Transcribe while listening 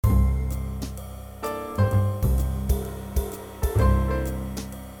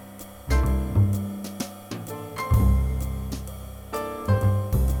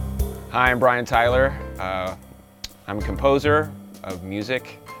Hi, I'm Brian Tyler. I'm a composer of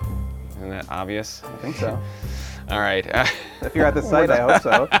music. Isn't that obvious? I think so. All right. If you're at the site, I hope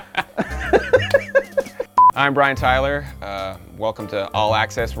so. I'm Brian Tyler. Welcome to All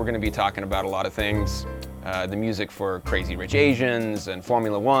Access. We're going to be talking about a lot of things. The music for Crazy Rich Asians and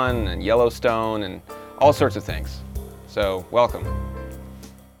Formula One and Yellowstone and all sorts of things. So, welcome.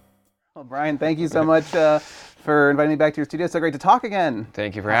 Well, Brian, thank you so much for inviting me back to your studio. It's so great to talk again.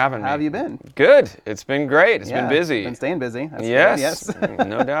 Thank you for having me. How have you been? Good. It's been great. It's been busy. Been staying busy. That's Yes. good, yes.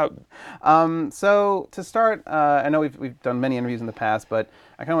 No doubt. So to start, I know we've done many interviews in the past, but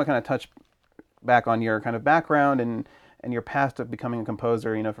I kind of want to touch back on your kind of background and your past of becoming a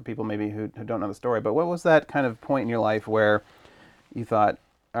composer. You know, for people maybe who don't know the story. But what was that kind of point in your life where you thought,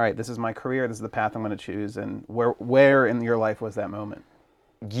 all right, this is my career. This is the path I'm going to choose. And where in your life was that moment?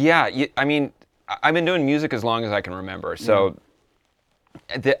 Yeah. I mean, I've been doing music as long as I can remember. So,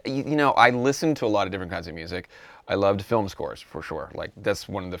 I listened to a lot of different kinds of music. I loved film scores for sure. Like that's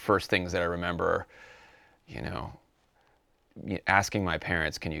one of the first things that I remember, asking my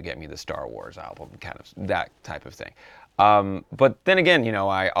parents, can you get me the Star Wars album? Kind of that type of thing. But then again,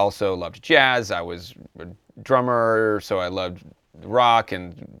 I also loved jazz. I was a drummer, so I loved rock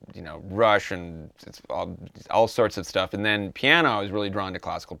and, Rush and it's all sorts of stuff. And then piano, I was really drawn to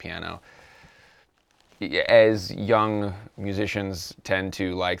classical piano. As young musicians tend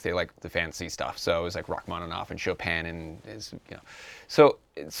to they like the fancy stuff. So it was like Rachmaninoff and Chopin and so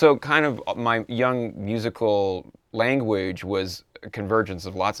kind of my young musical language was a convergence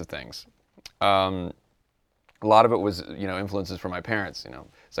of lots of things. A lot of it was, influences from my parents,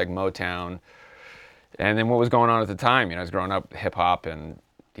 it's like Motown. And then what was going on at the time, I was growing up hip hop and,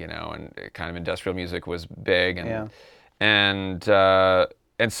 and kind of industrial music was big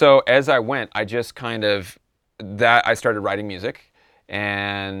and so as I went, I just I started writing music,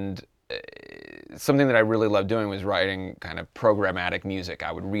 and something that I really loved doing was writing kind of programmatic music.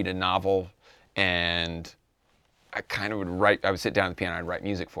 I would read a novel, and I would sit down at the piano and I'd write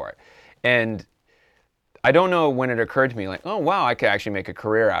music for it. And I don't know when it occurred to me, oh wow, I could actually make a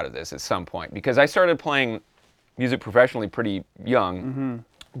career out of this at some point, because I started playing music professionally pretty young,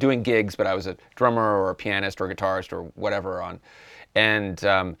 doing gigs, but I was a drummer or a pianist or a guitarist or whatever and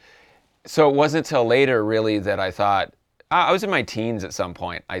so it wasn't until later, really, that I thought, I was in my teens at some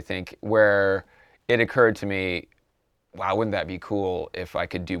point, I think, where it occurred to me, wow, wouldn't that be cool if I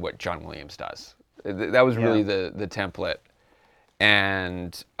could do what John Williams does? That was really the template.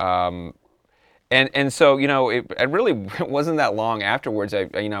 And so, it really wasn't that long afterwards. I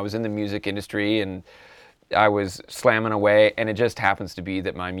was in the music industry and I was slamming away, and it just happens to be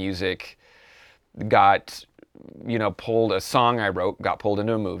that my music got a song I wrote got pulled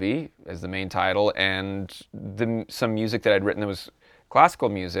into a movie as the main title, and some music that I'd written that was classical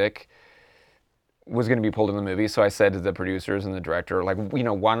music was going to be pulled in the movie. So I said to the producers and the director, why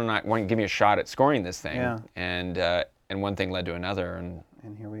don't you give me a shot at scoring this thing? Yeah. And one thing led to another, and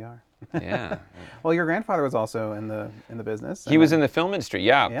here we are. Yeah. Well, your grandfather was also in the business. He was in the film industry,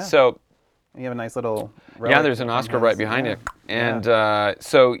 yeah. So you have a nice little there's an Oscar right behind it. And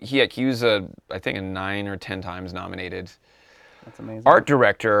so he was I think a 9 or 10 times nominated That's amazing. art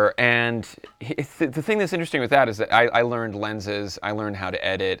director. And the thing that's interesting with that is that I learned lenses, I learned how to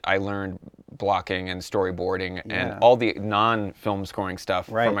edit, I learned blocking and storyboarding and all the non-film scoring stuff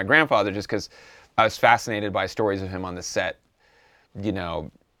from my grandfather, just because I was fascinated by stories of him on the set,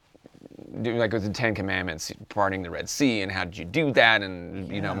 like with the Ten Commandments, parting the Red Sea, and how did you do that, and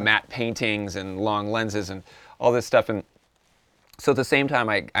matte paintings and long lenses and all this stuff. And so at the same time,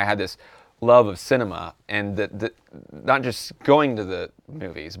 I had this love of cinema and the not just going to the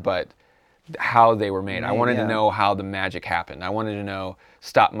movies, but how they were made. I wanted to know how the magic happened. I wanted to know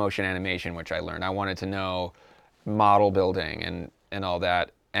stop motion animation, which I learned. I wanted to know model building and all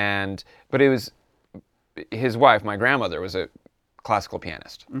that. But it was his wife, my grandmother, was a classical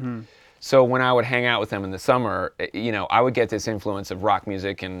pianist. So when I would hang out with them in the summer, I would get this influence of rock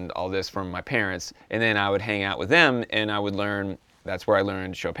music and all this from my parents, and then I would hang out with them, and I would learn. That's where I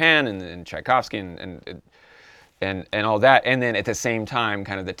learned Chopin and Tchaikovsky and all that, and then at the same time,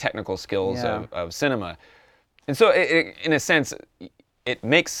 kind of the technical skills of cinema. And so, in a sense, it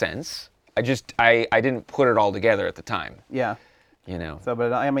makes sense. I didn't put it all together at the time. Yeah. So,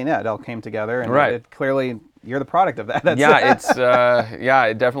 but it all came together, and it clearly. You're the product of that. It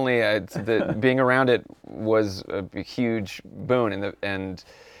definitely. Being around it was a huge boon, and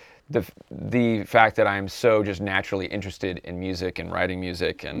the fact that I'm so just naturally interested in music and writing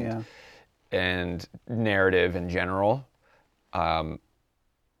music and narrative in general.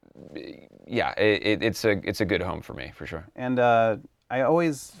 It's a good home for me for sure. And I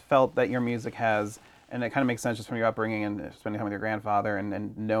always felt that your music has, and it kind of makes sense just from your upbringing and spending time with your grandfather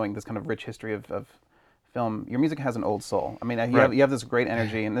and knowing this kind of rich history of film. Your music has an old soul. I mean, you have this great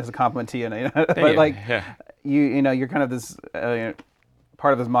energy, and this is a compliment to you. But like, you're kind of this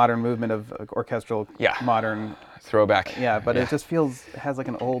part of this modern movement of orchestral modern throwback. Yeah, but it just has like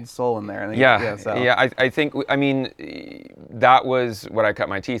an old soul in there. I think, I mean, that was what I cut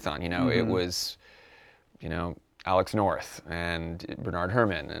my teeth on. It was, Alex North and Bernard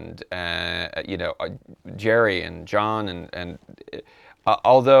Herrmann and Jerry and John and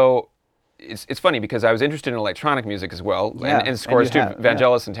although it's funny because I was interested in electronic music as well and scores too,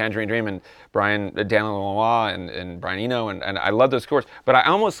 Vangelis and Tangerine Dream and Dan Lanois and Brian Eno and I love those scores, but I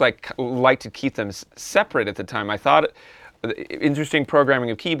almost like to keep them separate at the time. I thought interesting programming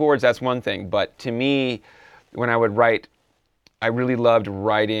of keyboards, that's one thing, but to me, when I would write, I really loved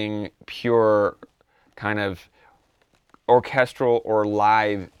writing pure kind of orchestral or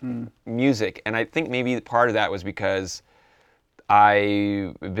live music, and I think maybe part of that was because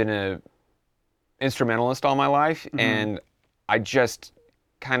I've been a instrumentalist all my life, and I just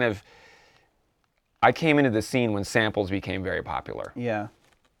kind of I came into the scene when samples became very popular. Yeah.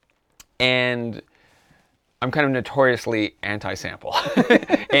 And I'm kind of notoriously anti-sample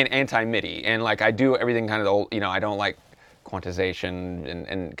and anti-MIDI, and like I do everything kind of the old, I don't like quantization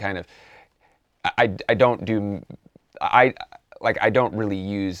and kind of I don't do I don't really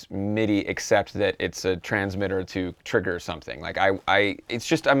use MIDI except that it's a transmitter to trigger something. Like it's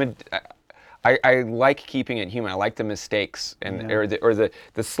just I like keeping it human. I like the mistakes or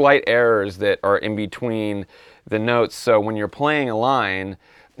the slight errors that are in between the notes. So when you're playing a line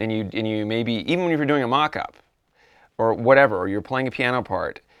and you maybe even when you're doing a mock-up or whatever, or you're playing a piano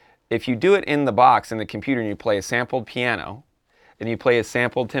part, if you do it in the box in the computer and you play a sampled piano and you play a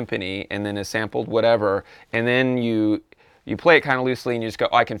sampled timpani and then a sampled whatever, and then you play it kind of loosely and you just go,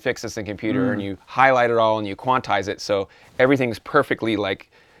 oh, I can fix this in the computer, and you highlight it all and you quantize it so everything's perfectly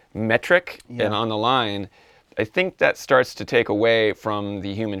like metric and on the line, I think that starts to take away from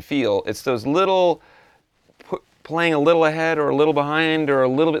the human feel. It's those little playing a little ahead or a little behind or a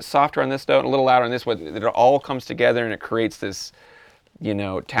little bit softer on this note and a little louder on this one, that it all comes together and it creates this,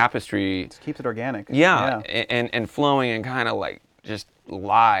 tapestry. It keeps it organic. And flowing and kind of like just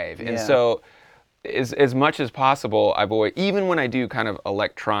live. And so as much as possible, I've always, even when I do kind of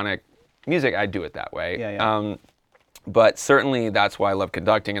electronic music, I do it that way. But certainly that's why I love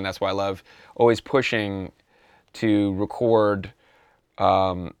conducting, and that's why I love always pushing to record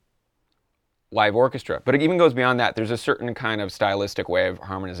live orchestra. But it even goes beyond that. There's a certain kind of stylistic way of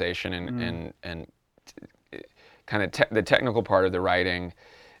harmonization and kind of the technical part of the writing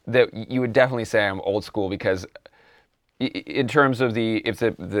that you would definitely say I'm old school, because in terms of if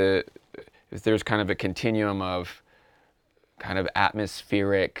there's kind of a continuum of kind of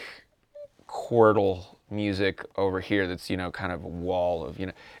atmospheric chordal music over here that's kind of a wall of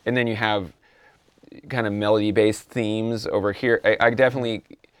and then you have kind of melody based themes over here. I definitely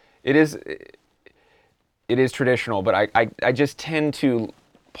it is traditional, but I just tend to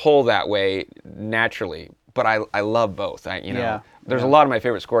pull that way naturally, but I love both. There's a lot of my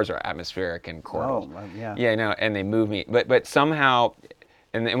favorite scores are atmospheric and chordal. And they move me, but somehow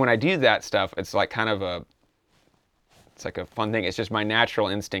and when I do that stuff, it's like kind of it's like a fun thing. It's just my natural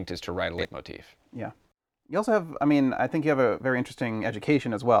instinct is to write a leitmotif. You also have, I think you have a very interesting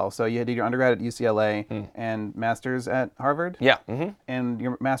education as well. So you did your undergrad at UCLA and master's at Harvard. And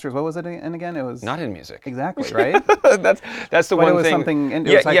your master's, what was it in again? It was not in music. Exactly, right? that's the one it was thing. Something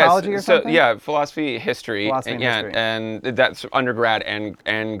in psychology or something? So philosophy, history. And that's undergrad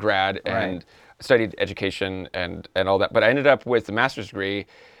and grad and studied education and all that. But I ended up with a master's degree,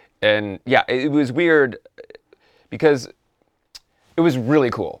 and it was weird because it was really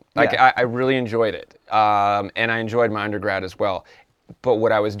cool. Like I really enjoyed it, and I enjoyed my undergrad as well. But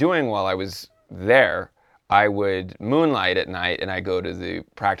what I was doing while I was there, I would moonlight at night, and I go to the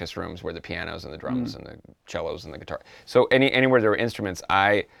practice rooms where the pianos and the drums and the cellos and the guitar. So anywhere there were instruments,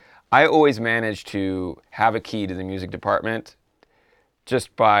 I always managed to have a key to the music department,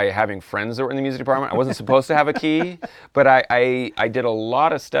 just by having friends that were in the music department. I wasn't supposed to have a key, but I did a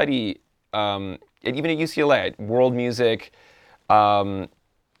lot of study, even at UCLA, world music.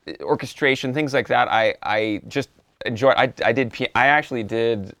 Orchestration, things like that. I just enjoyed. I actually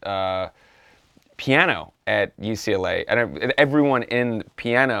did piano at UCLA, and everyone in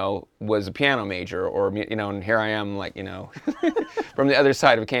piano was a piano major, or and here I am, like from the other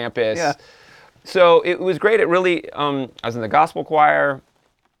side of campus. So it was great. It really. I was in the gospel choir,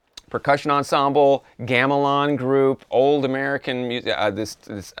 percussion ensemble, gamelan group, old American music. It's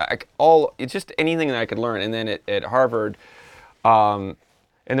just anything that I could learn, and then at Harvard.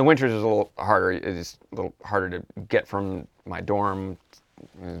 In the winters is a little harder. It's a little harder to get from my dorm.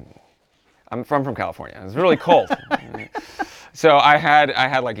 I'm from California. It's really cold. So I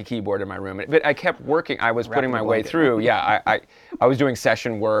had like a keyboard in my room, but I kept working. I was putting my way through. Yeah, I was doing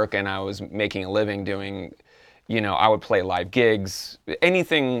session work, and I was making a living doing, I would play live gigs,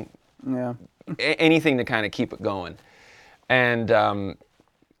 anything, anything to kind of keep it going, and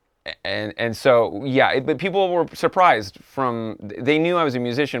so yeah. But people were surprised they knew I was a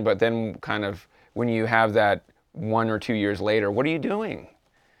musician, but then kind of when you have that 1 or 2 years later, what are you doing?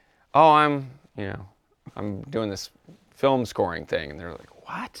 Oh, I'm doing this film scoring thing, and they're like,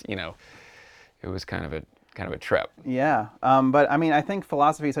 "What?" It was kind of a trip. Yeah, but I mean, I think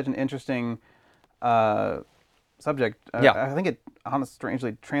philosophy is such an interesting subject. I think it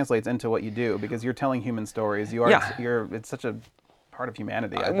strangely translates into what you do because you're telling human stories. It's such a part of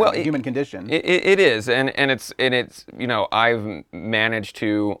humanity. The human condition. It is, and it's I've managed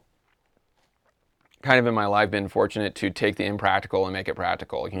to kind of in my life been fortunate to take the impractical and make it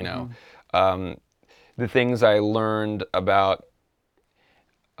practical. The things I learned about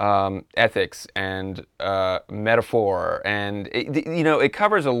ethics and metaphor, and it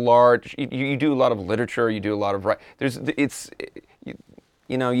covers a large. You do a lot of literature. You do a lot of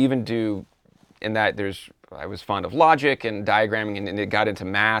you even do in that I was fond of logic and diagramming, and it got into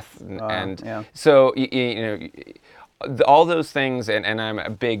math, so all those things, and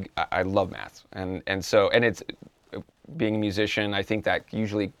I love math, and it's being a musician. I think that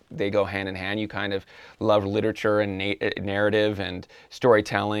usually they go hand in hand. You kind of love literature and narrative and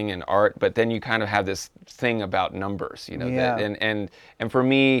storytelling and art, but then you kind of have this thing about numbers, and for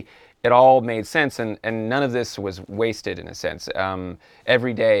me, it all made sense, and none of this was wasted in a sense.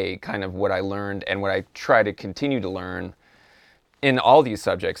 Every day, kind of what I learned and what I try to continue to learn in all these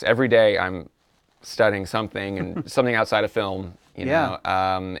subjects. Every day, I'm studying something and something outside of film,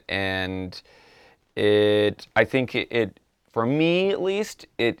 and I think it for me at least,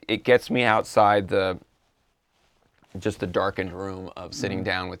 it gets me outside just the darkened room of sitting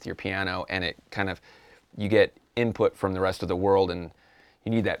down with your piano, and it kind of, you get input from the rest of the world, and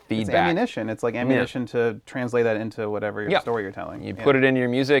you need that feedback. It's ammunition. It's like ammunition to translate that into whatever story you're telling. You put it into your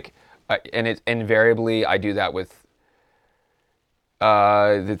music, and it's invariably, I do that with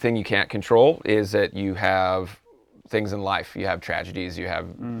the thing you can't control is that you have things in life. You have tragedies. You have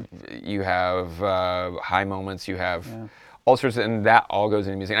high moments. You have all sorts of, and that all goes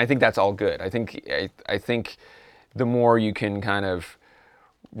into music. And I think that's all good. I think the more you can kind of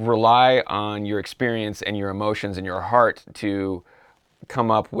rely on your experience and your emotions and your heart to come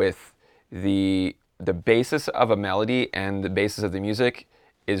up with the basis of a melody and the basis of the music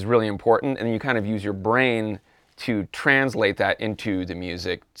is really important. And you kind of use your brain to translate that into the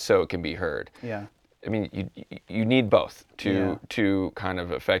music so it can be heard. Yeah. I mean, you need both to kind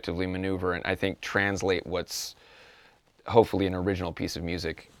of effectively maneuver and I think translate what's hopefully an original piece of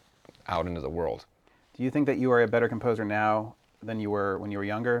music out into the world. Do you think that you are a better composer now than you were when you were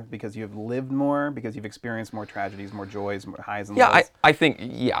younger because you've lived more, because you've experienced more tragedies, more joys, more highs and lows? I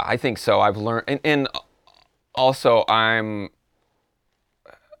think so. I've learned, and also I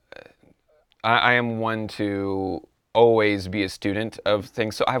am one to always be a student of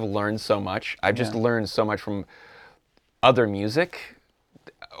things. So I've learned so much. I've just learned so much from other music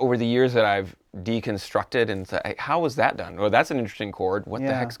over the years that I've deconstructed and said, hey, how was that done? Well, that's an interesting chord. What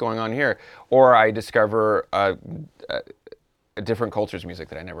the heck's going on here? Or I discover a different culture's music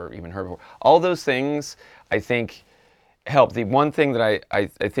that I never even heard before. All those things, I think, help. The one thing that I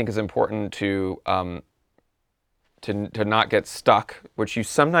think is important to not get stuck, which you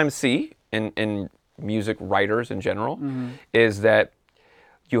sometimes see in music writers in general, is that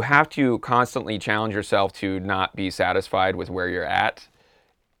you have to constantly challenge yourself to not be satisfied with where you're at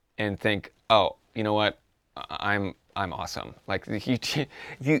and think, oh, you know what, I'm awesome. Like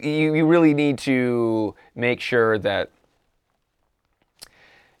you really need to make sure that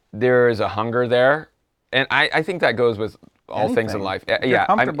there is a hunger there, and I think that goes with all things in life. If you're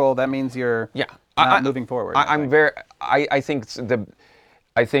comfortable, that means you're not moving forward. I think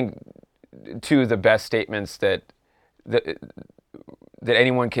two of the best statements that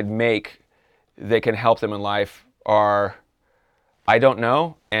anyone could make that can help them in life are, I don't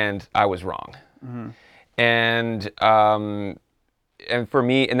know, and I was wrong. And for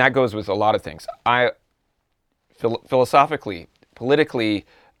me, and that goes with a lot of things. Philosophically, politically,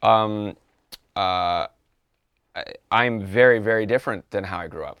 I'm very, very different than how I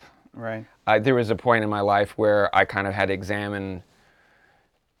grew up. Right. There was a point in my life where I kind of had to examine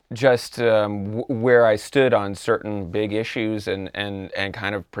just where I stood on certain big issues and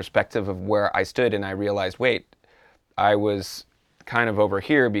kind of perspective of where I stood, and I realized, wait, I was kind of over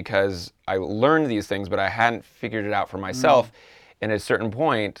here because I learned these things, but I hadn't figured it out for myself. And at a certain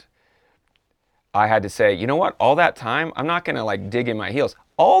point, I had to say, you know what? All that time, I'm not going to like dig in my heels.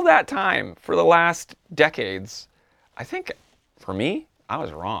 All that time for the last decades, I think for me, I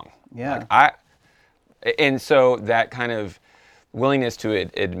was wrong. Yeah. Like and so that kind of willingness to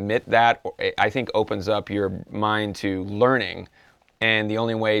admit that, I think, opens up your mind to learning. And the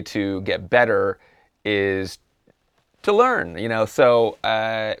only way to get better is to learn, you know. So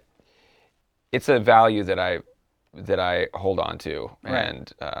it's a value that I hold on to,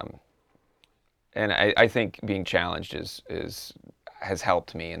 Right. and I think being challenged has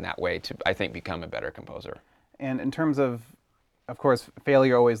helped me in that way to, I think, become a better composer. And in terms of course,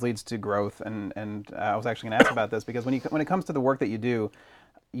 failure always leads to growth. And I was actually going to ask about this because when it comes to the work that you do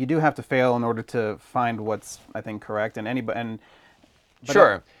have to fail in order to find what's, I think, correct. But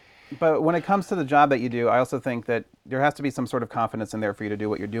Sure. But when it comes to the job that you do, I also think that there has to be some sort of confidence in there for you to do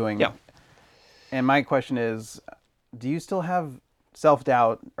what you're doing. Yeah. And my question is, do you still have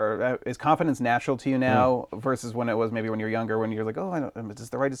self-doubt, or is confidence natural to you now versus when it was maybe when you're younger, when you're like, oh, is this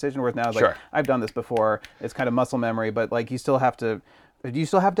the right decision? Whereas now, it's like, Sure. I've done this before. It's kind of muscle memory, but like you still have to. Do you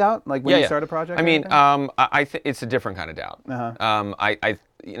still have doubt, like when Yeah, you yeah. start a project? I or mean, anything? I think it's a different kind of doubt.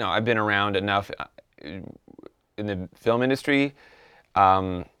 I've been around enough in the film industry,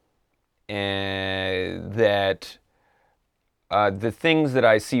 and that the things that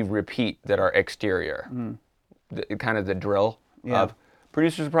I see repeat that are exterior, kind of the drill Yeah. of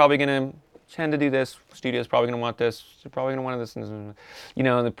producers are probably going to tend to do this, studio's probably going to want this, they're probably going to want this, you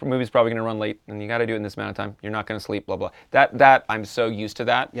know, the movie's probably going to run late, and you got to do it in this amount of time. You're not going to sleep, blah blah. That I'm so used to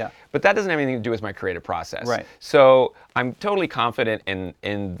that. Yeah. But that doesn't have anything to do with my creative process. Right. So I'm totally confident in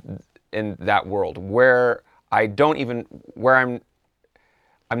that world where I'm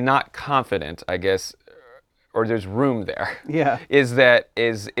not confident, I guess, or there's room there. Yeah. Is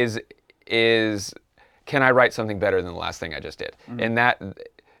can I write something better than the last thing I just did? And that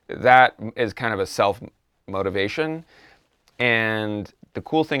is kind of a self-motivation. And the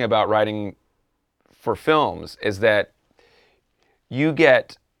cool thing about writing for films is that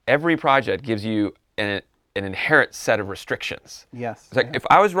every project gives you an inherent set of restrictions. Yes. It's like if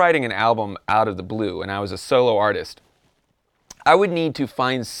I was writing an album out of the blue and I was a solo artist, I would need to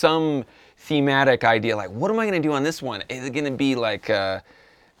find some thematic idea, like what am I going to do on this one? Is it going to be like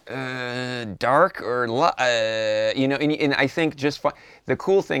dark or you know? And I think the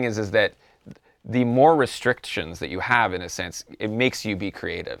cool thing is that the more restrictions that you have, in a sense, it makes you be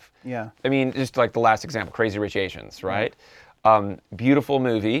creative. Yeah. I mean, just like the last example, Crazy Rich Asians, right? Beautiful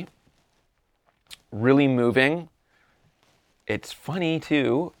movie, really moving. It's funny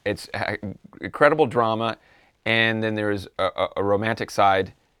too. It's incredible drama, and then there's a romantic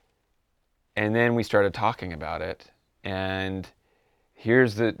side. And then we started talking about it, and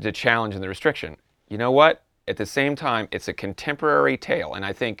here's the challenge and the restriction. You know what? At the same time, it's a contemporary tale, and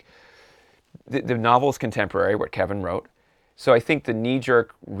I think the novel is contemporary, what Kevin wrote. So I think the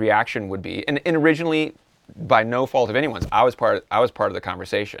knee-jerk reaction would be, and originally, by no fault of anyone's, I was part of the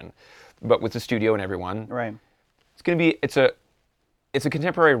conversation, but with the studio and everyone, Right. it's going to be it's a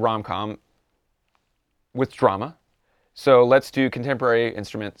contemporary rom-com with drama. So let's do contemporary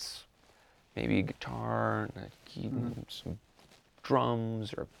instruments, maybe guitar, and some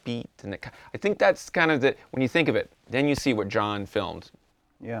drums or a beat, and I think that's kind of when you think of it. Then you see what John filmed.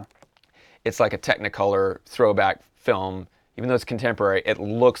 Yeah. It's like a Technicolor throwback film. Even though it's contemporary, it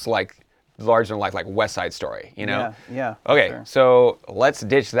looks like larger than life, like West Side Story, you know? Yeah. Yeah. for Okay, sure. so let's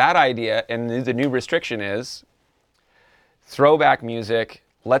ditch that idea, and the new restriction is throwback music.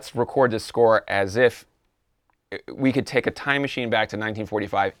 Let's record this score as if we could take a time machine back to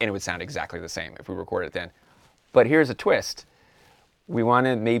 1945 and it would sound exactly the same if we recorded it then. But here's a twist. We want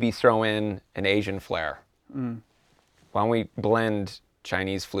to maybe throw in an Asian flair. Why don't we blend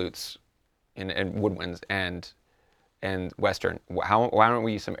Chinese flutes and woodwinds and Western? Why don't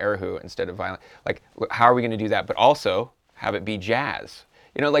we use some erhu instead of violin? Like, how are we going to do that? But also have it be jazz.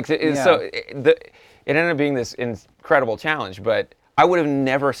 You know, like so. It ended up being this incredible challenge. But I would have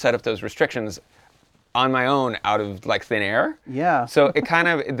never set up those restrictions on my own out of like thin air. Yeah. So it kind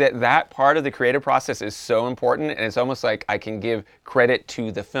of that part of the creative process is so important, and it's almost like I can give credit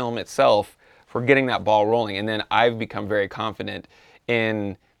to the film itself for getting that ball rolling, and then I've become very confident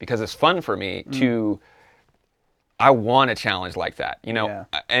in, because it's fun for me I want a challenge like that, you know. Yeah.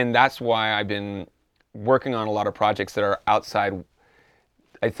 And that's why I've been working on a lot of projects that are outside,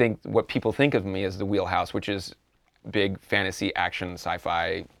 I think, what people think of me as the wheelhouse, which is big fantasy, action,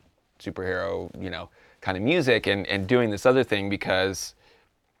 sci-fi, superhero, you know, kind of music, and doing this other thing because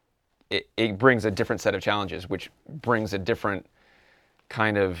it brings a different set of challenges, which brings a different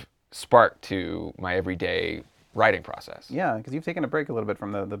kind of spark to my everyday writing process. Yeah, because you've taken a break a little bit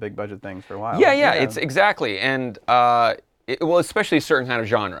from the big budget things for a while. Yeah, it's exactly, and well, especially a certain kind of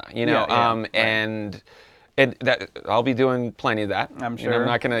genre, right. and that I'll be doing plenty of that. I'm sure. I'm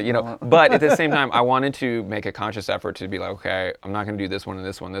not gonna, but at the same time, I wanted to make a conscious effort to be like, okay, I'm not gonna do this one and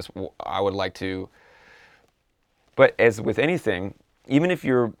this one. I would like to. But as with anything, even if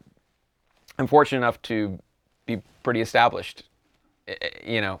I'm fortunate enough to be pretty established,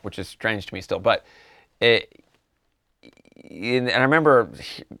 which is strange to me still, but and I remember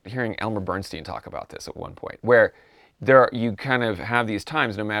hearing Elmer Bernstein talk about this at one point, where you kind of have these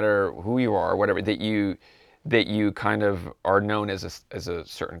times, no matter who you are or whatever, that you kind of are known as a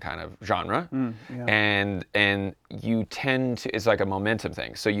certain kind of genre, yeah. and you tend to, it's like a momentum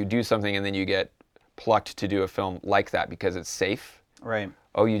thing. So you do something and then you get plucked to do a film like that because it's safe. Right.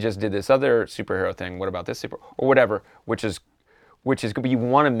 Oh, you just did this other superhero thing. What about this or whatever? Which is good. You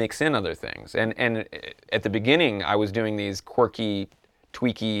want to mix in other things. And at the beginning, I was doing these quirky,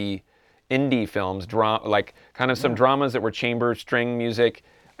 tweaky indie films, like kind of some dramas that were chamber string music.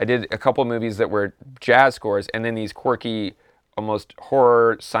 I did a couple of movies that were jazz scores, and then these quirky, almost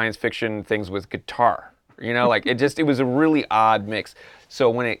horror science fiction things with guitar. Like it was a really odd mix. So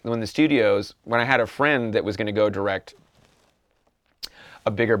when I had a friend that was going to go direct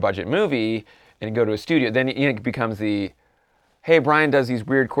a bigger budget movie and go to a studio, then it becomes hey, Brian does these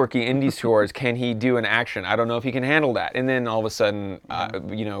weird, quirky indie scores. Can he do an action? I don't know if he can handle that. And then all of a sudden,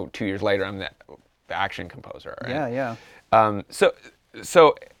 2 years later, I'm the action composer. Right? Yeah. So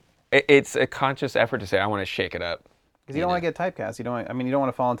it's a conscious effort to say, I want to shake it up. Because you don't want to get typecast. You don't want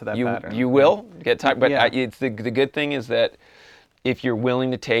to fall into that pattern. You will get typecast, but it's the good thing is that if you're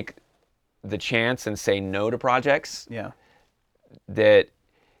willing to take the chance and say no to projects, that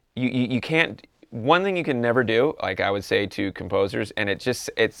you can't. One thing you can never do, like I would say to composers, and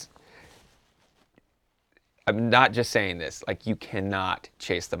I'm not just saying this, like you cannot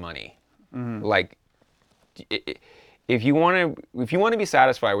chase the money. Mm-hmm. Like if you want to be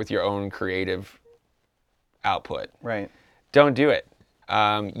satisfied with your own creative output, right, don't do it.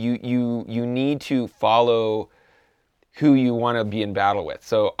 You need to follow who you want to be in battle with.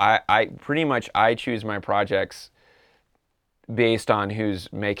 So I pretty much choose my projects based on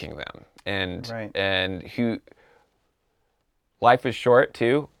who's making them. And who, life is short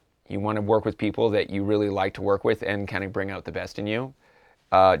too. You want to work with people that you really like to work with and kind of bring out the best in you.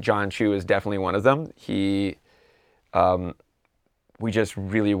 John Chu is definitely one of them. We just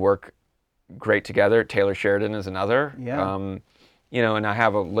really work great together. Taylor Sheridan is another. Yeah. And I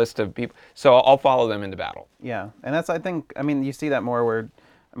have a list of people, so I'll follow them into battle. Yeah, and that's, I think, you see that more where,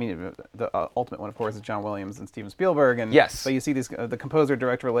 the ultimate one, of course, is John Williams and Steven Spielberg. And yes. But you see the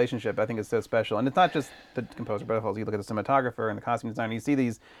composer-director relationship, I think, is so special. And it's not just the composer, but also you look at the cinematographer and the costume designer, you see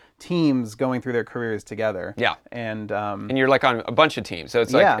these teams going through their careers together. Yeah. And you're like on a bunch of teams. So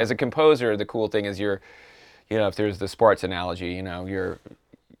it's like, as a composer, the cool thing is if there's the sports analogy, you're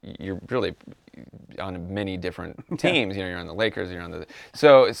really on many different teams. You're on the Lakers, you're on the...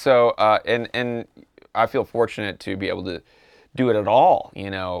 And I feel fortunate to be able to do it at all,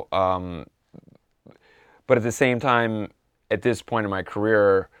 but at the same time, at this point in my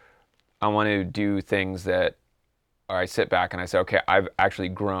career, I want to do things that I sit back and I say, okay, I've actually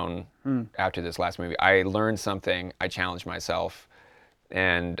grown after this last movie. I learned something, I challenged myself,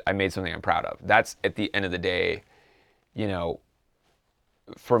 and I made something I'm proud of. That's, at the end of the day,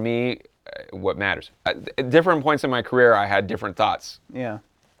 for me, what matters. At different points in my career, I had different thoughts. Yeah.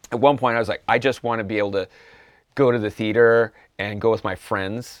 At one point, I was like, I just want to be able to go to the theater and go with my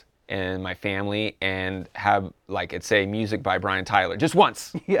friends and my family and have, like, it's say music by Brian Tyler just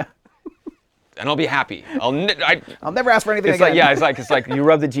once. Yeah. And I'll be happy. I'll never ask for anything again. Like, it's like you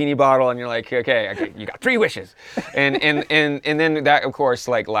rub the genie bottle and you're like, okay, you got 3 wishes, and then that, of course,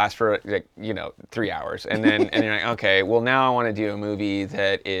 like lasts for 3 hours, and you're like, okay, well, now I want to do a movie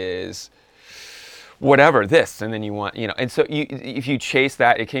that is whatever this, and then you want, and so if you chase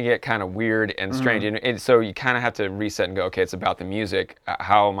that, it can get kind of weird and strange, and so you kind of have to reset and go, okay, it's about the music.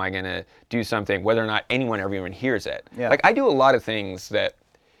 How am I going to do something, whether or not anyone ever even hears it? Yeah. Like, I do a lot of things that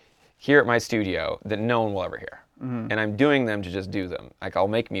here at my studio that no one will ever hear, and I'm doing them to just do them. Like, I'll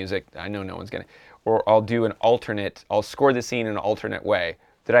make music I know no one's going to, or I'll do I'll score the scene in an alternate way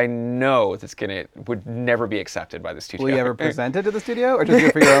that I know would never be accepted by the studio. Will you ever present it to the studio, or just do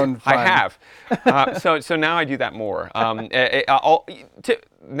it for your own fun? I have. So now I do that more. Now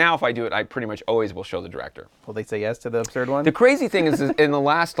if I do it, I pretty much always will show the director. Will they say yes to the absurd one? The crazy thing is in the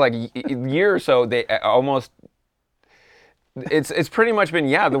last year or so, they almost... It's pretty much been,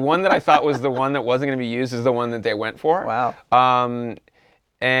 the one that I thought was the one that wasn't going to be used is the one that they went for. Wow.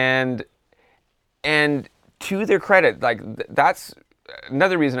 and to their credit, like that's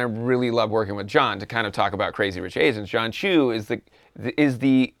another reason I really love working with John to kind of talk about Crazy Rich Asians. John Chu is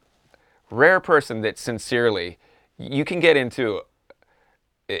the rare person that sincerely you can get into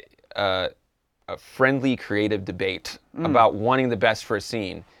a friendly, creative debate about wanting the best for a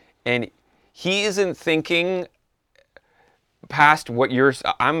scene, and he isn't thinking past what you're.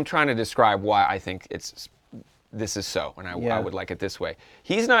 I'm trying to describe why I think this is so, and I would like it this way.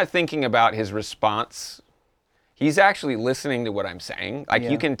 He's not thinking about his response. He's actually listening to what I'm saying. Like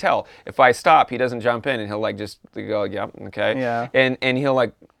you can tell if I stop, he doesn't jump in, and he'll like just go, "Yep, okay." Yeah. And he'll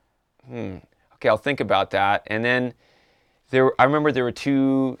like, okay, I'll think about that. And then I remember there were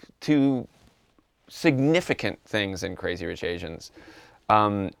two significant things in Crazy Rich Asians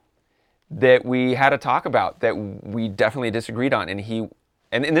that we had to talk about that we definitely disagreed on.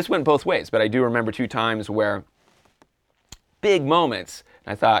 And this went both ways, but I do remember 2 times where big moments.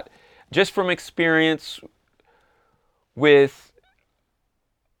 I thought, just from experience with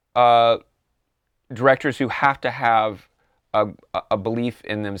directors who have to have a belief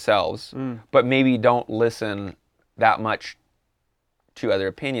in themselves, but maybe don't listen that much to other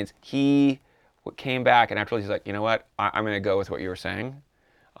opinions. He came back and afterwards he's like, you know what? I'm going to go with what you were saying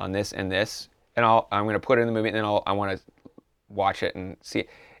on this and this, and I'm going to put it in the movie, and then I want to watch it and see it.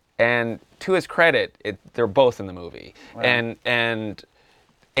 And to his credit, they're both in the movie, right.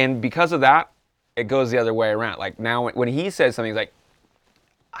 and because of that, it goes the other way around. Like now, when he says something, he's like,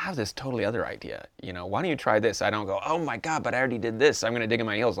 I have this totally other idea. You know, why don't you try this? I don't go, oh my God, but I already did this. I'm going to dig in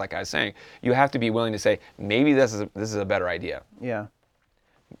my heels, like I was saying. You have to be willing to say, maybe this is a better idea. Yeah.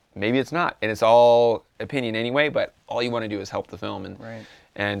 Maybe it's not, and it's all opinion anyway. But all you want to do is help the film,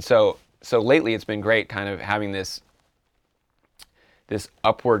 and so lately it's been great, kind of having this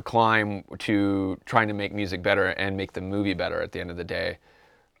upward climb to trying to make music better and make the movie better at the end of the day,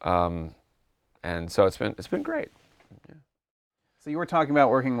 and so it's been great. Yeah. So you were talking about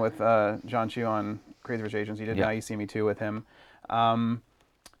working with John Chu on Crazy Rich Asians. You did Now You See Me Too with him.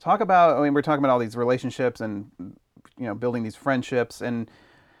 Talk about, I mean, we're talking about all these relationships and building these friendships. And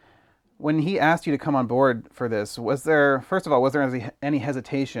when he asked you to come on board for this, was there any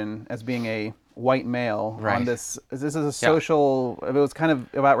hesitation as being a white male on this? This is a social. It was kind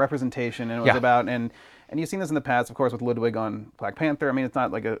of about representation, and it was about and you've seen this in the past, of course, with Ludwig on Black Panther. I mean, it's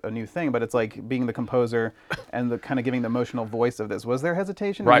not like a new thing, but it's like being the composer and the kind of giving the emotional voice of this. Was there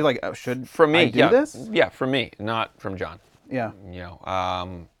hesitation? Right. Were you like, should from me, I do this? Yeah, from me, not from John. Yeah.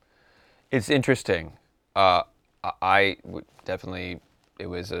 It's interesting. I would definitely. It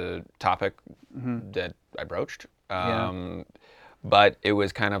was a topic that I broached, but it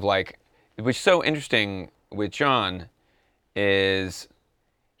was kind of like, what's so interesting with John is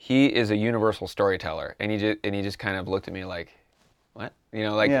he is a universal storyteller, and he just kind of looked at me like, what?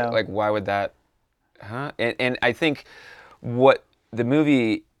 Like why would that? Huh? And I think what the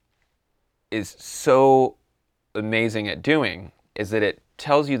movie is so amazing at doing is that it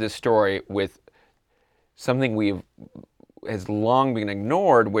tells you the story with something has long been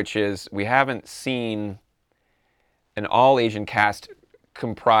ignored, which is we haven't seen an all-Asian cast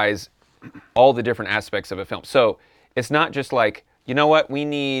comprise all the different aspects of a film. So it's not just like, you know what, we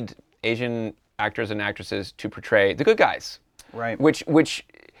need Asian actors and actresses to portray the good guys. Right. Which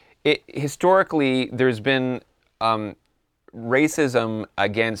historically there's been racism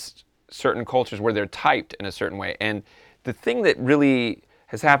against certain cultures where they're typed in a certain way. And the thing that really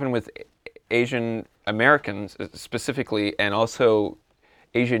has happened with Asian Americans specifically, and also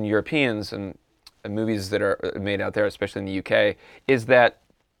Asian Europeans and movies that are made out there, especially in the UK, is that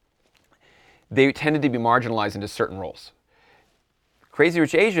they tended to be marginalized into certain roles. Crazy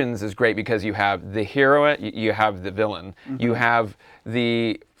Rich Asians is great because you have the hero, you have the villain, you have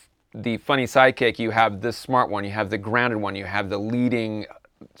the funny sidekick, you have the smart one, you have the grounded one, you have the leading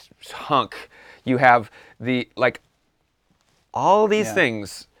hunk, you have all these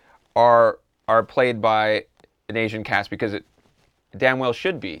things are played by an Asian cast because it damn well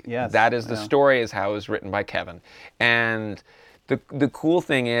should be. Yes, that is the story, is how it was written by Kevin. And the cool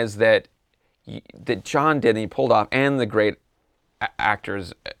thing is that John did, and he pulled off, and the great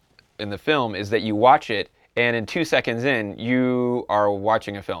actors in the film, is that you watch it, and in 2 seconds in, you are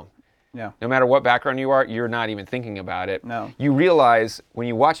watching a film. Yeah. No matter what background you are, you're not even thinking about it. No. You realize when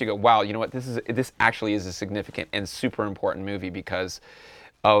you watch it, you go, wow, you know what? This actually is a significant and super important movie because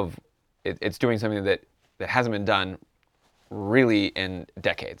of it's doing something that hasn't been done really in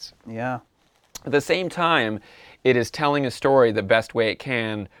decades. Yeah. At the same time, it is telling a story the best way it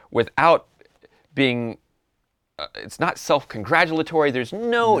can without being it's not self-congratulatory. There's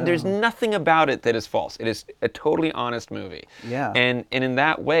nothing about it that is false. It is a totally honest movie. Yeah. And in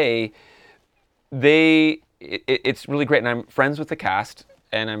that way, it's really great. And I'm friends with the cast,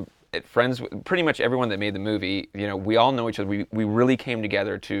 and I'm friends with pretty much everyone that made the movie. You know, we all know each other. We really came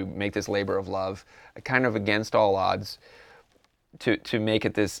together to make this labor of love, kind of against all odds, to make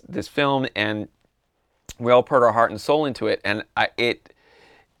it this film, and we all poured our heart and soul into it. And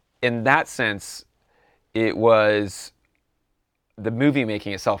in that sense, it was, the movie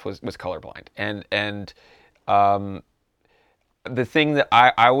making itself was colorblind, and the thing that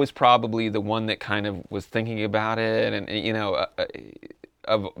I was probably the one that kind of was thinking about it, and you know,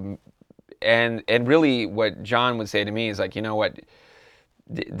 and really what John would say to me is like, you know what,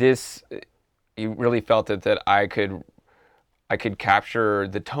 this, he really felt that I could capture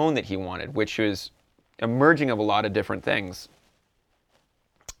the tone that he wanted, which was a merging of a lot of different things.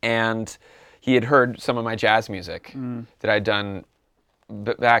 And he had heard some of my jazz music that I'd done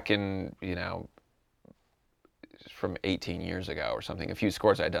back in, you know, from 18 years ago or something, a few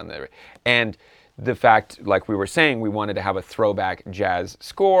scores I'd done there. And the fact, like we were saying, we wanted to have a throwback jazz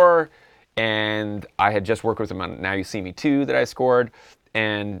score, and I had just worked with him on Now You See Me Too that I scored,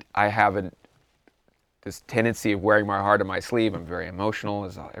 and I have this tendency of wearing my heart on my sleeve. I'm very emotional,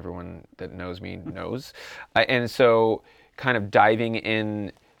 as everyone that knows me knows. And so kind of diving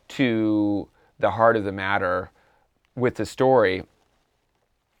in to the heart of the matter with the story,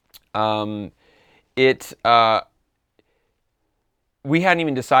 we hadn't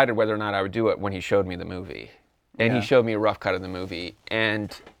even decided whether or not I would do it when he showed me the movie. And he showed me a rough cut of the movie.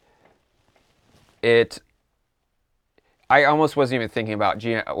 And I almost wasn't even thinking about,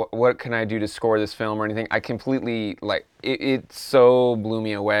 gee, what can I do to score this film or anything. I completely, like, it so blew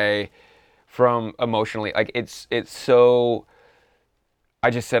me away from emotionally. Like, it's so, I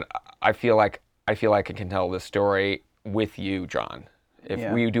just said, I feel like I can tell this story with you, John.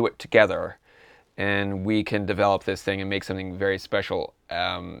 If we do it together, and we can develop this thing and make something very special,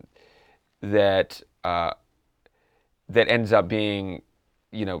 that ends up being,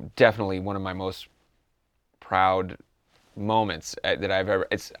 you know, definitely one of my most proud moments that I've ever.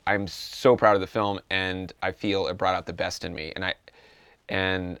 I'm so proud of the film, and I feel it brought out the best in me, and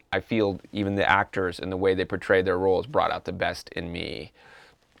I feel even the actors and the way they portrayed their roles brought out the best in me.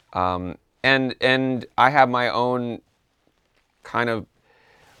 And I have my own kind of,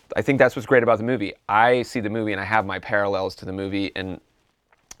 I think that's what's great about the movie. I see the movie and I have my parallels to the movie, and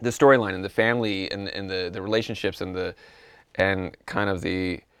the storyline and the family and the relationships and kind of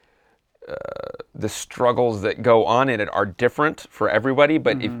the struggles that go on in it are different for everybody.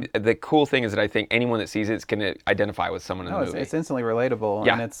 But the cool thing is that I think anyone that sees it is going to identify with someone in the movie. It's instantly relatable.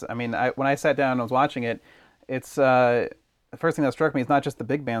 Yeah. And it's, I mean, when I sat down and was watching it, it's the first thing that struck me is not just the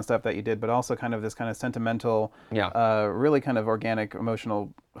big band stuff that you did, but also kind of this kind of sentimental, really kind of organic,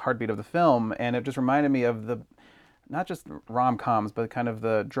 emotional heartbeat of the film. And it just reminded me of not just rom-coms, but kind of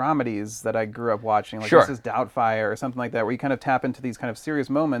the dramedies that I grew up watching. Like This Is Doubtfire or something like that, where you kind of tap into these kind of serious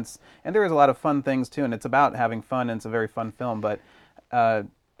moments. And there is a lot of fun things too, and it's about having fun, and it's a very fun film. But I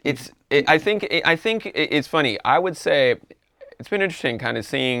think it's funny. I would say it's been interesting kind of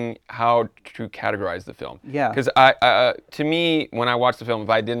seeing how to categorize the film. Yeah. Because to me, when I watched the film, if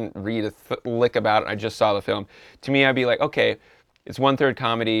I didn't read a lick about it, I just saw the film, to me, I'd be like, okay, it's 1/3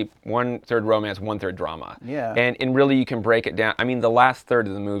 comedy, 1/3 romance, 1/3 drama. Yeah. And really you can break it down. I mean, the last third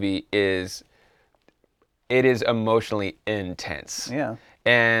of the movie is emotionally intense. Yeah.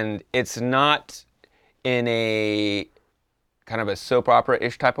 And it's not in a kind of a soap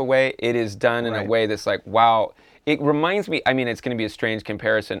opera-ish type of way. It is done in a way that's like, wow. It reminds me, I mean, it's going to be a strange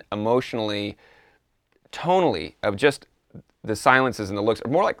comparison emotionally, tonally, of just the silences and the looks.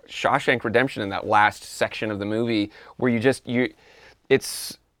 More like Shawshank Redemption in that last section of the movie, where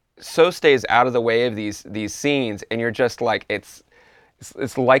it's so stays out of the way of these scenes, and you're just like, it's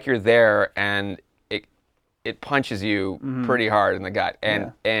like you're there, and it punches you pretty hard in the gut.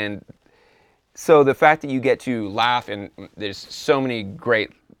 And so the fact that you get to laugh, and there's so many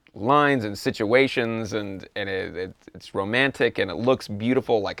great lines and situations, and it's romantic, and it looks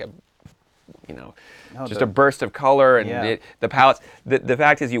beautiful, like a, you know, a burst of color, and the palettes. The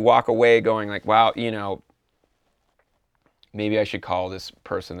fact is, you walk away going like, wow, you know, maybe I should call this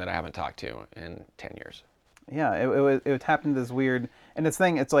person that I haven't talked to in 10 years. Yeah, it tapped into this weird, and this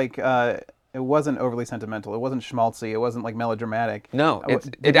thing, it's like, it wasn't overly sentimental. It wasn't schmaltzy. It wasn't like melodramatic. No,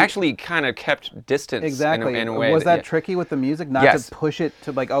 it actually kind of kept distance. Exactly. In a way. Was that tricky with the music? Not to push it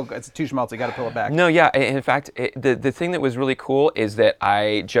to like, oh, it's too schmaltzy, got to pull it back. No, yeah. In fact, the thing that was really cool is that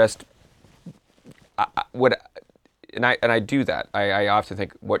I do that. I often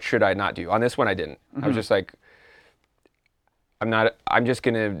think, what should I not do? On this one, I didn't. I was just like, I'm just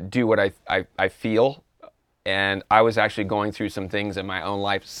going to do what I feel. And I was actually going through some things in my own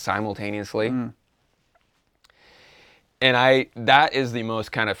life simultaneously. And that is the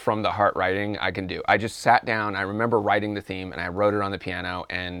most kind of from the heart writing I can do. I just sat down, I remember writing the theme, and I wrote it on the piano,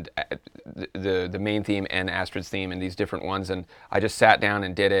 and the main theme and Astrid's theme and these different ones, and I just sat down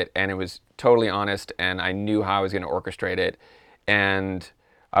and did it, and it was totally honest, and I knew how I was going to orchestrate it, and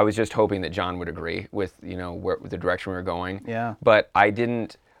I was just hoping that John would agree with, with the direction we were going. Yeah. But I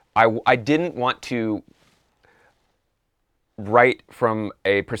didn't want to write from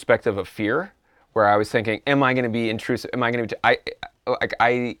a perspective of fear, where I was thinking, am I going to be intrusive? Am I going to be?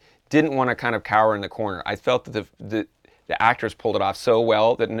 I didn't want to kind of cower in the corner. I felt that the actors pulled it off so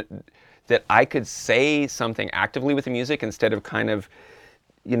well that I could say something actively with the music instead of kind of,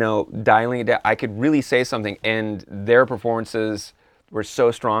 dialing it down. I could really say something, and their performances were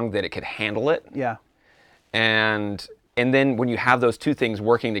so strong that it could handle it. Yeah. And then when you have those two things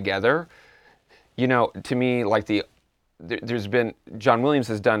working together, to me, like there's been, John Williams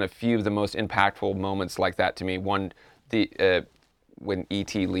has done a few of the most impactful moments like that to me. One, when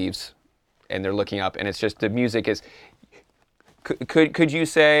E.T. leaves and they're looking up, and it's just the music is. Could you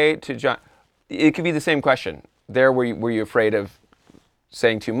say to John? It could be the same question. There, were you afraid of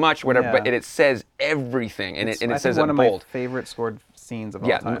saying too much, whatever? Yeah. It says everything, and it says it one of bold. my favorite scored scenes of all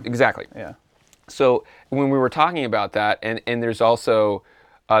time. Yeah, exactly. Yeah. So when we were talking about that, and there's also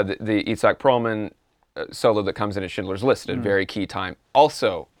the Itzhak Perlman solo that comes in at Schindler's List at a very key time.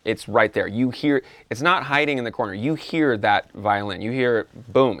 Also, it's right there. You hear, it's not hiding in the corner. You hear that violin. You hear,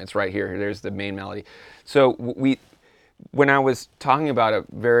 boom, it's right here. There's the main melody. So when I was talking about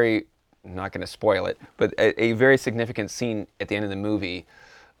I'm not going to spoil it, but a very significant scene at the end of the movie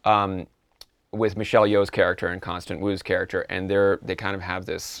with Michelle Yeoh's character and Constant Wu's character, and they kind of have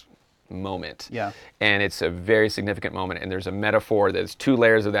this moment. Yeah. And it's a very significant moment, and there's a metaphor. There's two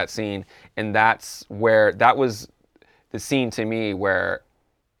layers of that scene, and that was the scene to me where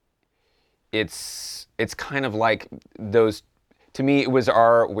it's kind of like those. To me, it was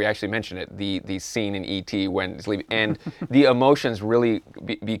we actually mentioned it, the scene in E.T. when it's leaving, and the emotions really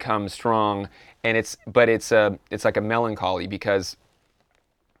become strong, and it's like a melancholy, because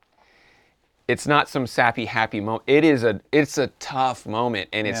it's not some sappy, happy moment. It's a tough moment,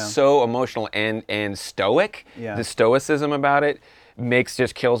 and it's so emotional and stoic. Yeah. The stoicism about it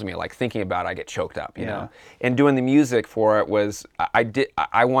just kills me. Like thinking about it, I get choked up, you know. And doing the music for it was,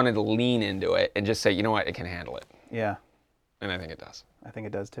 I wanted to lean into it and just say, you know what, it can handle it. Yeah. And I think it does. I think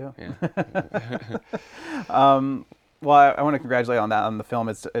it does too. Yeah. Well, I want to congratulate on the film.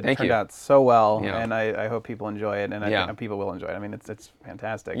 It turned out so well, Yeah. and I hope people enjoy it, and I think people will enjoy it. I mean, it's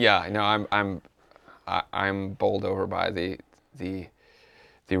fantastic. Yeah, no, I'm bowled over by the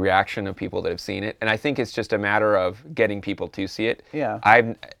reaction of people that have seen it, and I think it's just a matter of getting people to see it. Yeah.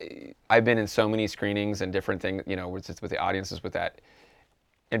 I've been in so many screenings and different things, with the audiences with that.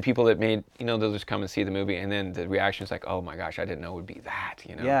 And people that they'll just come and see the movie, and then the reaction is like, "Oh my gosh, I didn't know it would be that."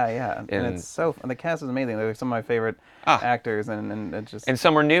 Yeah. And it's and the cast is amazing. They're some of my favorite actors, and it's just. And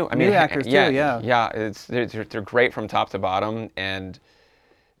some are new. I mean, new actors too. Yeah. Yeah, they're great from top to bottom, and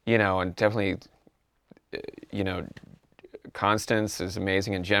and definitely, Constance is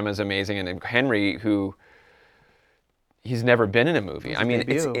amazing, and Gemma's amazing, and Henry, who he's never been in a movie. I mean,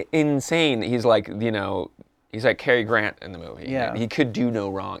 it's insane. He's like, he's like Cary Grant in the movie. Yeah. He could do no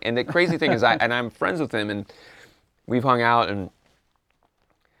wrong. And the crazy thing is, I'm friends with him, and we've hung out, and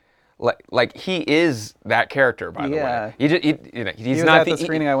like he is that character, by the way. He's he not was at the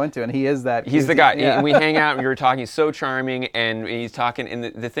screening I went to, and he is that. He's the guy. Yeah. And we hang out, and we were talking. He's so charming, and he's talking. And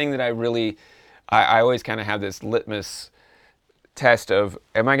the thing that I always kind of have this litmus test of,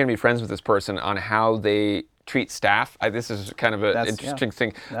 am I going to be friends with this person on how they treat staff? This is kind of an interesting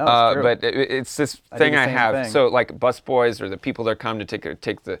thing. No, it's true. But it's this thing I have. Thing. So like busboys, or the people that come to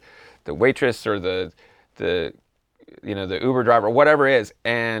take the waitress, or the Uber driver, whatever it is,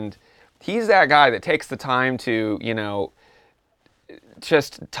 and he's that guy that takes the time to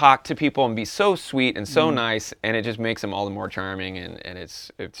just talk to people and be so sweet and so nice, and it just makes him all the more charming, and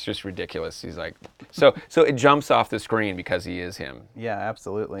it's just ridiculous. He's like, so it jumps off the screen because he is him. Yeah,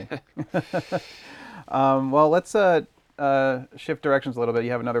 absolutely. Well, let's shift directions a little bit.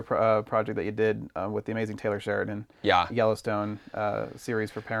 You have another project that you did with the amazing Taylor Sheridan. Yeah. Yellowstone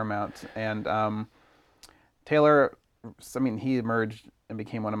series for Paramount. And Taylor, I mean, he emerged and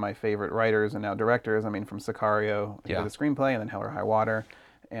became one of my favorite writers and now directors. I mean, from Sicario, he did the screenplay, and then Hell or High Water,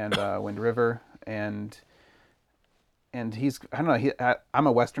 and Wind River. And he's, I don't know, I'm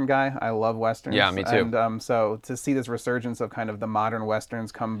a Western guy. I love Westerns. Yeah, me too. And so to see this resurgence of kind of the modern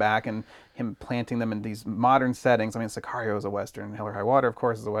Westerns come back and him planting them in these modern settings. I mean, Sicario is a Western. Hell or High Water, of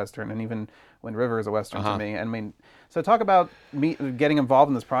course, is a Western. And even Wind River is a Western to me. I mean, so talk about me getting involved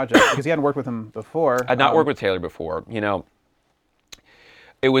in this project because you hadn't worked with him before. I'd not worked with Taylor before.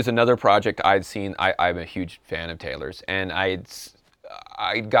 It was another project I'd seen. I'm a huge fan of Taylor's, and I'd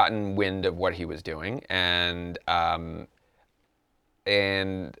gotten wind of what he was doing, and I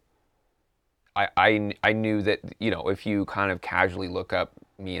knew that if you kind of casually look up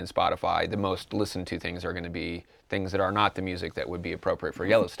me in Spotify, the most listened to things are going to be things that are not the music that would be appropriate for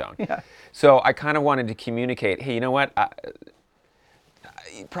Yellowstone. Yeah. So I kind of wanted to communicate, hey, you know what?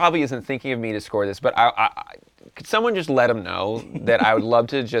 He probably isn't thinking of me to score this, but could someone just let him know that I would love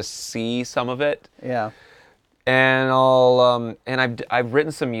to just see some of it? Yeah. And I've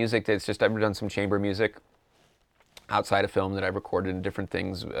written some music that's just, I've done some chamber music outside of film that I've recorded and different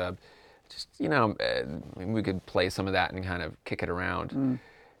things. Maybe we could play some of that and kind of kick it around.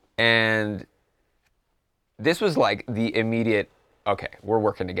 And this was like the immediate, okay, we're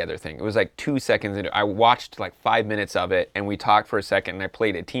working together thing. It was like 2 seconds into, I watched like 5 minutes of it, and we talked for a second, and I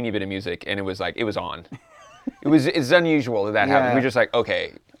played a teeny bit of music, and it was on. It's unusual that happened. We're just like,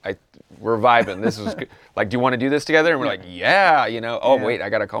 okay, we're vibing. This is good. Like, do you want to do this together? And we're like, yeah, wait, I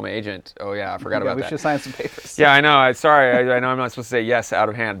got to call my agent. Oh yeah, I forgot about that. We should sign some papers. Yeah, I know. Sorry, I know I'm not supposed to say yes out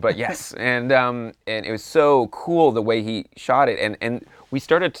of hand, but yes. And it was so cool the way he shot it, and we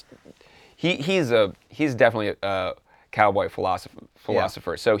started. He's definitely a cowboy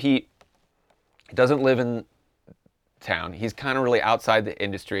philosopher. So he doesn't live in town. He's kind of really outside the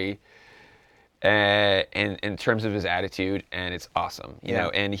industry. In terms of his attitude, and it's awesome, you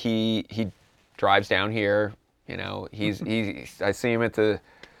know. And he drives down here, I see him at the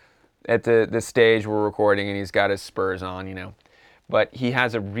stage we're recording, and he's got his spurs on, but he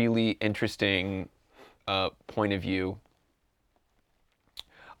has a really interesting point of view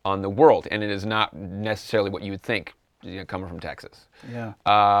on the world, and it is not necessarily what you would think, coming from Texas. Yeah.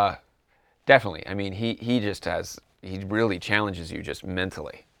 Definitely. I mean, he really challenges you just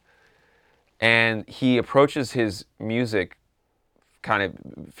mentally. And he approaches his music kind of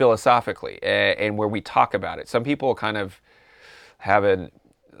philosophically, and where we talk about it. Some people kind of have an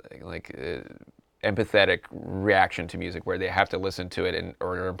empathetic reaction to music, where they have to listen to it,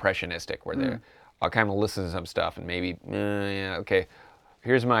 or are impressionistic, where I'll kind of listen to some stuff and maybe, okay,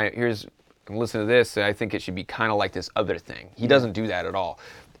 listen to this, and I think it should be kind of like this other thing. He doesn't do that at all.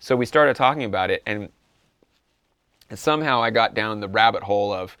 So we started talking about it, and somehow I got down the rabbit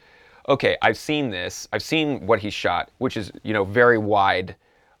hole of, okay, I've seen this. I've seen what he shot, which is, very wide,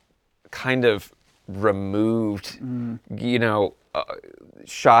 kind of removed,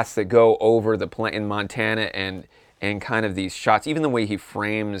 shots that go over the plant in Montana, and kind of these shots, even the way he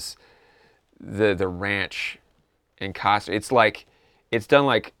frames the ranch in costume. It's done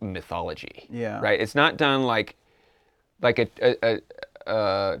like mythology. Yeah. Right. It's not done like a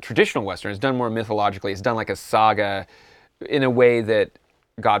traditional Western. It's done more mythologically. It's done like a saga, in a way that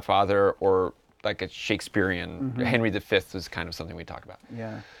Godfather or like a Shakespearean, Henry V is kind of something we talk about.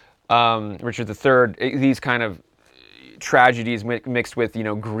 Yeah. Richard III, these kind of tragedies mixed with,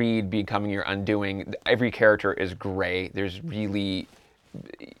 greed becoming your undoing. Every character is gray. There's really,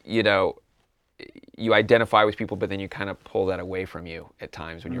 you identify with people, but then you kind of pull that away from you at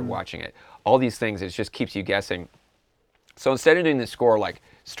times when you're watching it. All these things, it just keeps you guessing. So instead of doing the score like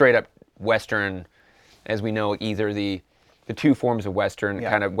straight up Western, as we know, either the two forms of Western,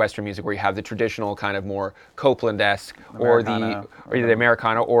 kind of Western music, where you have the traditional kind of more Copeland-esque, or the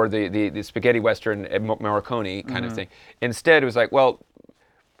Americana, or the spaghetti Western Morricone kind of thing. Instead, it was like, well,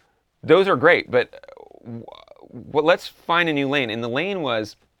 those are great, but let's find a new lane. And the lane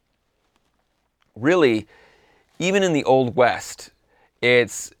was really, even in the Old West,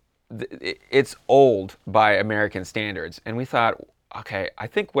 it's old by American standards. And we thought, okay, I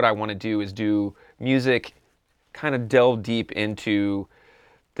think what I want to do is do music, kind of delve deep into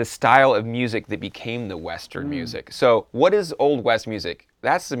the style of music that became the Western music. So what is Old West music?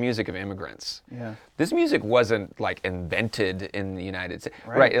 That's the music of immigrants. Yeah. This music wasn't like invented in the United States,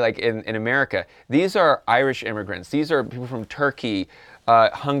 right? Like in America. These are Irish immigrants. These are people from Turkey,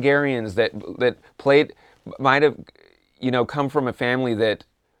 Hungarians that might have, come from a family that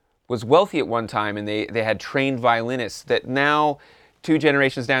was wealthy at one time, and they had trained violinists that now, 2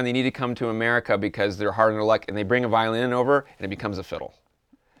 generations down, they need to come to America because they're hard on their luck, and they bring a violin over, and it becomes a fiddle.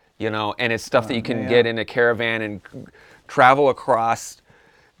 And it's stuff that you can get in a caravan and travel across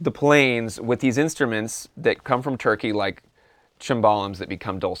the plains with these instruments that come from Turkey, like cimbalums that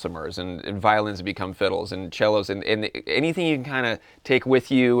become dulcimers, and violins that become fiddles, and cellos, and anything you can kind of take with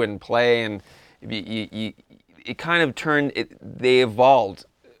you and play, and it kind of turned. They evolved,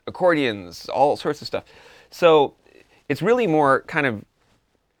 accordions, all sorts of stuff. So it's really more kind of.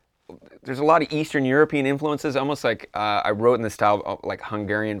 There's a lot of Eastern European influences, almost like I wrote in the style of like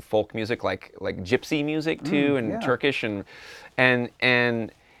Hungarian folk music, like gypsy music too, and yeah. Turkish, and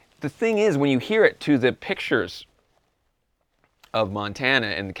the thing is, when you hear it to the pictures of Montana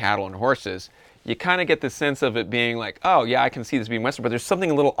and the cattle and horses, you kind of get the sense of it being like, oh yeah, I can see this being Western, but there's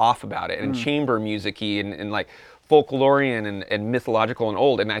something a little off about it, and chamber music-y, and like folklorian and mythological and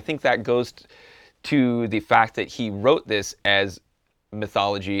old, and I think that goes to the fact that he wrote this as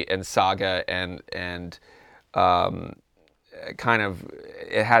mythology and saga and kind of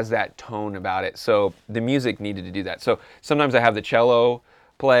it has that tone about it. So the music needed to do that. So sometimes I have the cello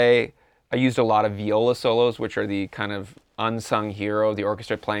play. I used a lot of viola solos, which are the kind of unsung hero, the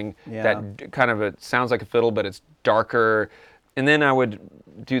orchestra playing that kind of sounds like a fiddle, but it's darker. And then I would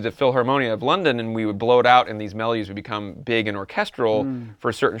do the Philharmonia of London, and we would blow it out, and these melodies would become big and orchestral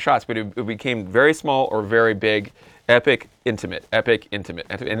for certain shots, but it became very small or very big, epic, intimate, epic, intimate.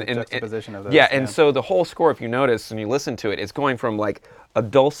 And juxtaposition of those. Yeah, and so the whole score, if you notice, and you listen to it, it's going from like a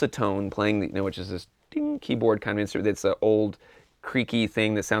dulcitone playing, which is this ding keyboard kind of instrument. It's an old, creaky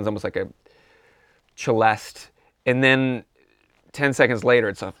thing that sounds almost like a celeste, and then 10 seconds later,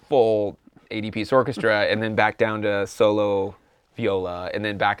 it's a full 80-piece orchestra, and then back down to solo viola, and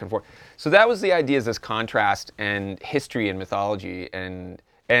then back and forth. So that was the idea, is this contrast and history and mythology, and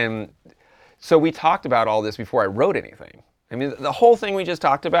so we talked about all this before I wrote anything. I mean, the whole thing we just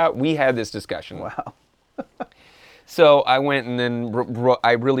talked about, we had this discussion. Wow. So I went and then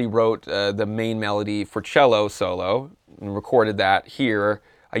I really wrote the main melody for cello solo and recorded that here.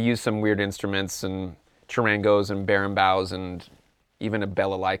 I used some weird instruments and charangos and berimbau and even a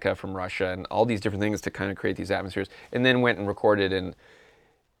balalaika from Russia and all these different things to kind of create these atmospheres. And then went and recorded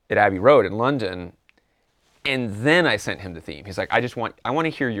at Abbey Road in London. And then I sent him the theme. He's like, I want to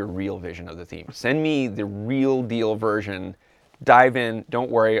hear your real vision of the theme. Send me the real deal version. Dive in.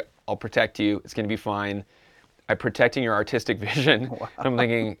 Don't worry. I'll protect you. It's going to be fine. I'm protecting your artistic vision. Wow. I'm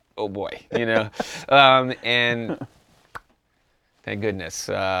thinking, oh boy, and thank goodness.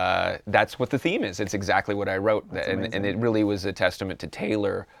 That's what the theme is. It's exactly what I wrote. And it really was a testament to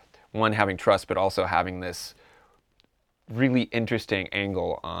Taylor, one, having trust, but also having this really interesting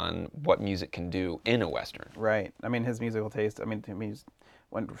angle on what music can do in a Western. Right. I mean, his musical taste, he's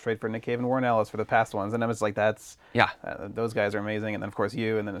went straight for Nick Cave and Warren Ellis for the past ones. And I was like, those guys are amazing. And then, of course,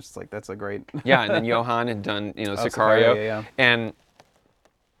 you. And then it's just like, that's a great... Yeah, and then Johan had done, Sicario. Yeah. And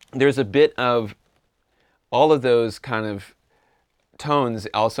there's a bit of all of those kind of tones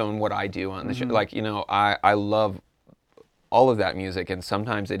also in what I do on the show. Like, I love all of that music, and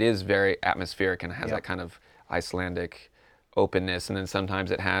sometimes it is very atmospheric and has that kind of Icelandic openness, and then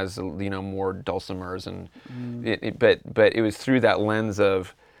sometimes it has more dulcimers, and but it was through that lens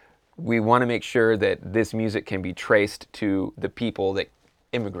of we want to make sure that this music can be traced to the people that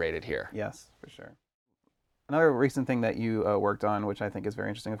immigrated here. Yes, for sure. Another recent thing that you worked on, which I think is very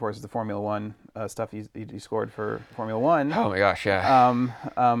interesting, of course, is the Formula One stuff you scored for Formula One. Oh my gosh, yeah.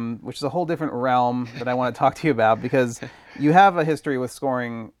 Which is a whole different realm that I want to talk to you about, because you have a history with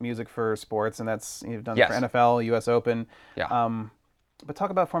scoring music for sports, and you've done it for NFL, U.S. Open. Yeah. But talk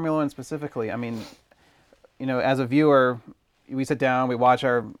about Formula One specifically. I mean, as a viewer, we sit down, we watch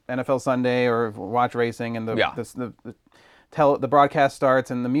our NFL Sunday or watch racing, and the broadcast starts,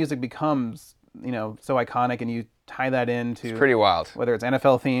 and the music becomes so iconic, and you tie that into... It's pretty wild. Whether it's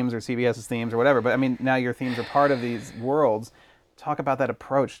NFL themes or CBS's themes or whatever. But I mean, now your themes are part of these worlds. Talk about that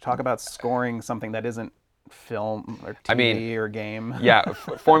approach. Talk about scoring something that isn't film or TV or game. Yeah,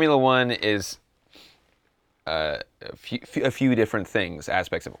 Formula One is a few different things,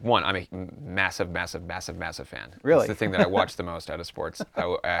 aspects of it. One, I'm a massive fan. Really? It's the thing that I watch the most out of sports.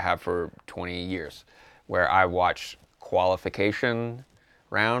 I have for 20 years, where I watch qualification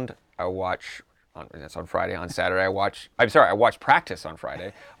round. I watch, that's on Friday. On Saturday, I watch practice on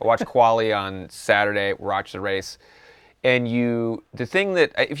Friday. I watch quali on Saturday, watch the race. And the thing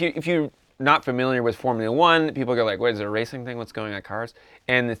that, if you're not familiar with Formula One, people go like, wait, is it a racing thing? What's going on cars?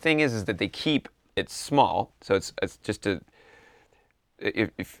 And the thing is that they keep it small. So it's just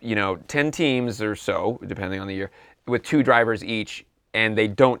if 10 teams or so, depending on the year, with 2 drivers each, and they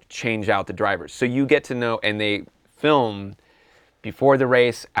don't change out the drivers. So you get to know, and they film before the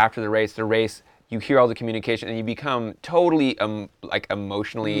race, after the race, you hear all the communication, and you become totally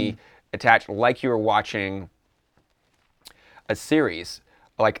emotionally attached, like you were watching a series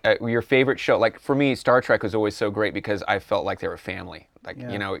your favorite show. Like for me, Star Trek was always so great because I felt like they were family. Like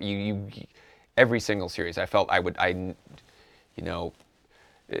Yeah. you know, you every single series, I felt you know,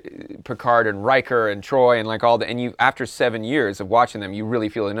 Picard and Riker and Troy and like all the, and you after 7 years of watching them, you really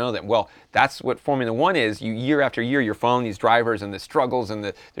feel to know them. Well, that's what Formula One is. You year after year, you're following these drivers and the struggles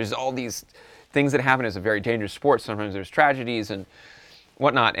and there's all these things that happen. It's a very dangerous sport. Sometimes there's tragedies and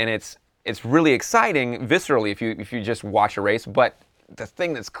whatnot, and it's really exciting viscerally if you just watch a race. But the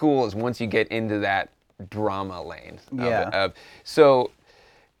thing that's cool is once you get into that drama lane. Yeah. So.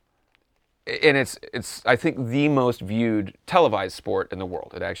 And it's I think the most viewed televised sport in the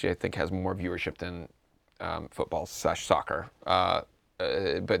world. It actually I think has more viewership than football / soccer. But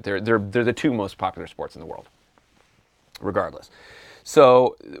they're the two most popular sports in the world, regardless.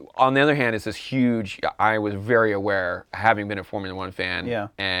 So on the other hand, it's this huge. I was very aware, having been a Formula One fan, Yeah.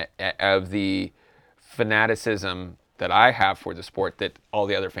 of the fanaticism that I have for the sport that all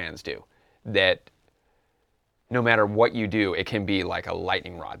the other fans do. That no matter what you do, it can be like a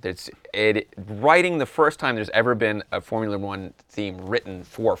lightning rod. Writing the first time there's ever been a Formula One theme written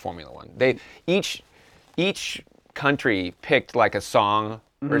for Formula One. Each country picked like a song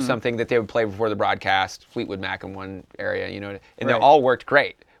or something that they would play before the broadcast. Fleetwood Mac in one area, you know, and they all worked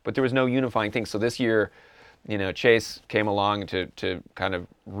great. But there was no unifying thing. So this year, you know, Chase came along to kind of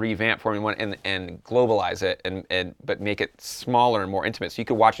revamp Formula One and globalize it but make it smaller and more intimate. So you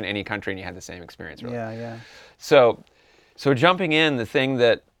could watch in any country and you had the same experience. Really. Yeah. So jumping in, the thing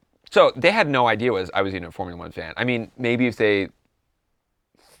that, so they had no idea I was even a Formula One fan. I mean, maybe if they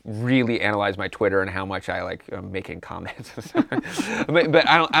really analyzed my Twitter and how much I like making comments, but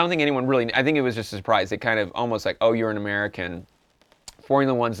I don't think anyone really. I think it was just a surprise. They kind of almost like, oh, you're an American.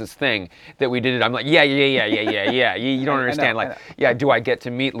 Formula One's this thing that we did it. I'm like, yeah. You don't understand. Yeah, do I get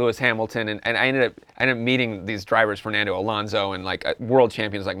to meet Lewis Hamilton? And I ended up meeting these drivers, Fernando Alonso, and like world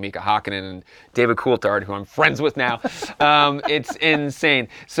champions like Mika Hakkinen and David Coulthard, who I'm friends with now. It's insane.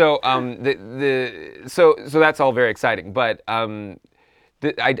 So so that's all very exciting. But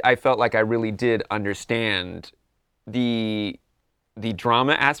I felt like I really did understand the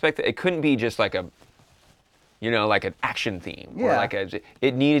drama aspect. It couldn't be just like like an action theme. Yeah. Or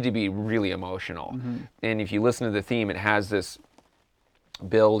it needed to be really emotional. And if you listen to the theme, it has this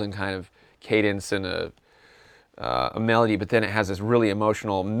build and kind of cadence and a melody, but then it has this really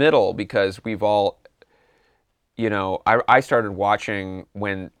emotional middle because we've all, I started watching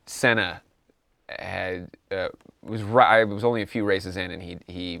when Senna had, I was only a few races in and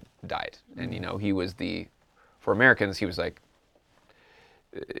he died. And, he was for Americans, he was like,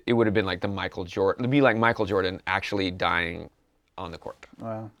 it would have been like Michael Jordan actually dying on the court.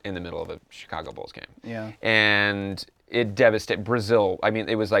 Wow. In the middle of a Chicago Bulls game. Yeah. And it devastated Brazil. I mean,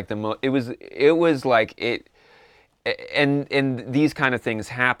 it was like it was like it, and these kind of things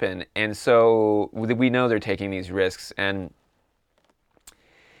happen. And so we know they're taking these risks. And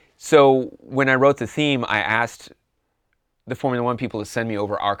so when I wrote the theme, I asked the Formula One people to send me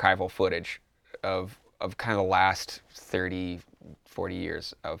over archival footage of kind of the last 30, 40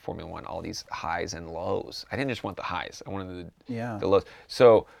 years of Formula One, all these highs and lows. I didn't just want the highs. I wanted the lows.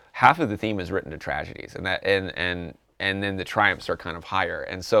 So half of the theme is written to tragedies, and then the triumphs are kind of higher.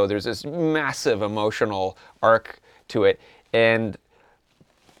 And so there's this massive emotional arc to it. And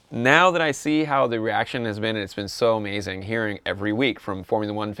now that I see how the reaction has been, and it's been so amazing hearing every week from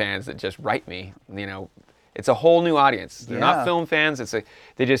Formula One fans that just write me, it's a whole new audience. They're not film fans.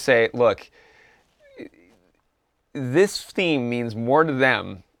 They just say, look, this theme means more to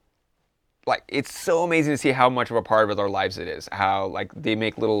them. Like, it's so amazing to see how much of a part of their lives it is. How, like, they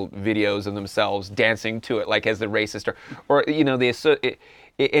make little videos of themselves dancing to it, like, as the races start. Or,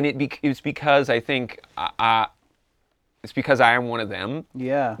 it's because I think, it's because I am one of them.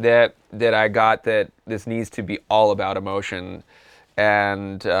 Yeah. That I got that this needs to be all about emotion.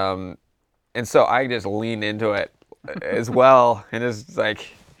 And so I just leaned into it as well. And it's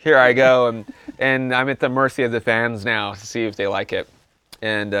like, here I go, and I'm at the mercy of the fans now to see if they like it.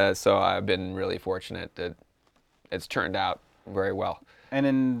 And so I've been really fortunate that it's turned out very well. And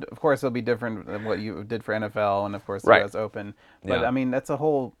then, of course, it'll be different than what you did for NFL and, of course, the Right. US Open. But, I mean, that's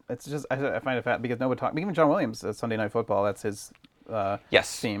it's just, I find it fat because no one talks, even John Williams, Sunday Night Football, that's his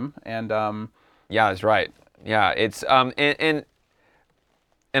Yes. theme. And Yeah, that's right. Yeah, it's and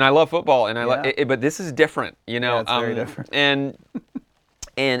I love football, and I love it, but this is different, Yeah, it's very different. And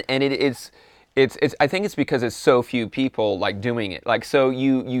it's I think it's because it's so few people like doing it. Like, so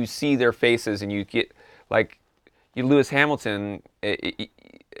you see their faces and you get like Lewis Hamilton,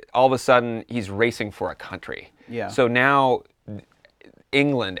 all of a sudden he's racing for a country. Yeah. So now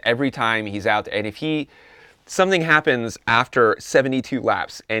England, every time he's out there, and if he something happens after 72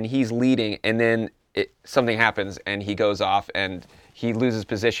 laps, and he's leading, and then something happens, and he goes off, and he loses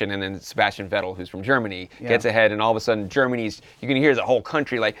position, and then Sebastian Vettel, who's from Germany, gets ahead, and all of a sudden you can hear the whole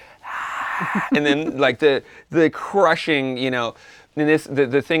country like, and then like the crushing, and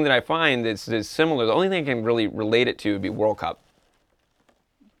the thing that I find is similar. The only thing I can really relate it to would be World Cup,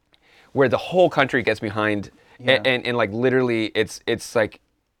 where the whole country gets behind, and like literally, it's like,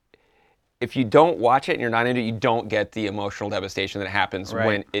 if you don't watch it and you're not into it, you don't get the emotional devastation that happens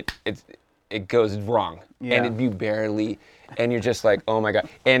when it goes wrong, and you barely, and you're just like, oh my god,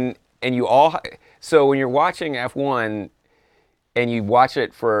 and you all. So when you're watching F1, and you watch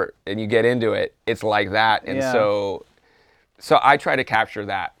it and you get into it, it's like that, and so I try to capture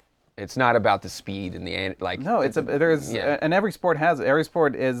that. It's not about the speed and the like. No, and every sport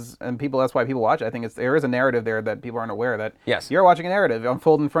is, and people. That's why people watch it. I think there is a narrative there that people aren't aware that. Yes. You're watching a narrative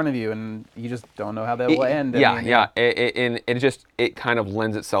unfold in front of you, and you just don't know how that will end. And it kind of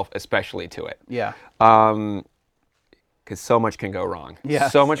lends itself especially to it. Yeah. Because so much can go wrong. Yeah.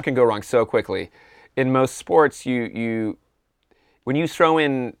 So much can go wrong so quickly. In most sports, when you throw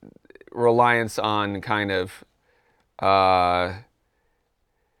in reliance on kind of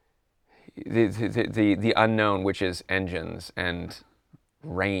the unknown, which is engines and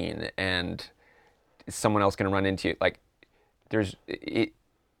rain, and is someone else going to run into you? Like,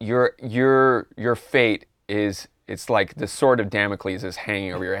 your fate is, it's like the sword of Damocles is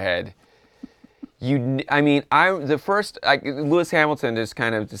hanging over your head. Lewis Hamilton, just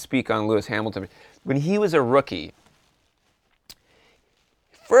kind of to speak on Lewis Hamilton, when he was a rookie,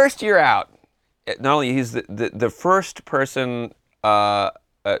 first year out, not only he's the first person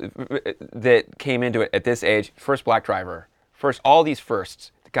that came into it at this age, first black driver, all these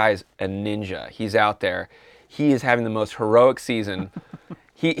firsts. The guy's a ninja. He's out there. He is having the most heroic season.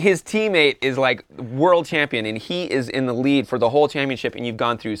 His teammate is like world champion, and he is in the lead for the whole championship, and you've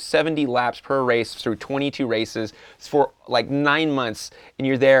gone through 70 laps per race through 22 races for like 9 months, and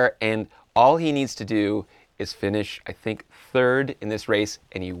you're there, and all he needs to do is finish, I think, third in this race,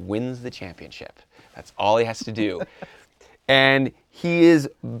 and he wins the championship. That's all he has to do. And he is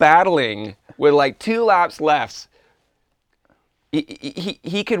battling with like 2 laps left.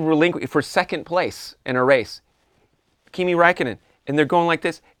 He could relinquish for second place in a race. Kimi Räikkönen. And they're going like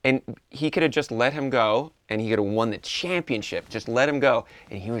this. And he could have just let him go, and he could have won the championship. Just let him go.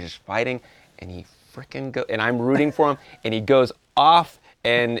 And he was just fighting, and he freaking go. And I'm rooting for him. And he goes off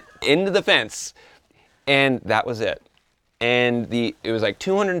and into the fence. And that was it. And it was like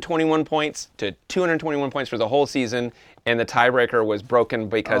 221 points to 221 points for the whole season, and the tiebreaker was broken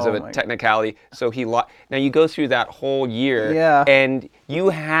because of a technicality. So he lost. Now you go through that whole year, and you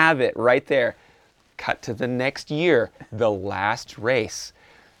have it right there. Cut to the next year, the last race.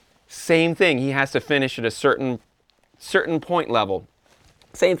 Same thing. He has to finish at a certain point level.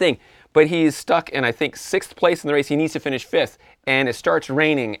 Same thing. But he's stuck in, I think, 6th place in the race. He needs to finish 5th, and it starts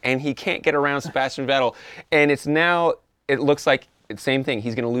raining, and he can't get around Sebastian Vettel. And it looks like it's the same thing.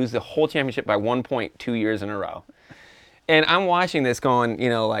 He's going to lose the whole championship by 1 point 2 years in a row. And I'm watching this going,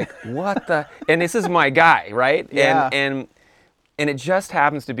 like, what the? And this is my guy, right? Yeah. And it just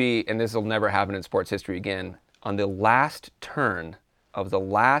happens to be, and this will never happen in sports history again, on the last turn of the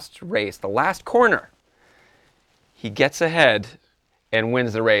last race, the last corner, he gets ahead and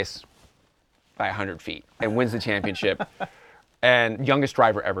wins the race by 100 feet and wins the championship. And youngest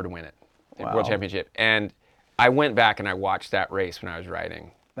driver ever to win it, the World Championship. And I went back and I watched that race when I was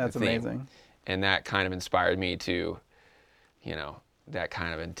writing. That's amazing. And that kind of inspired me to, that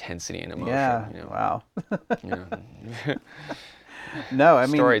kind of intensity and emotion. Yeah. Wow. Yeah. No, I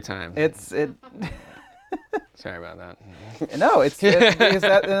mean, story time. Sorry about that. No, it's because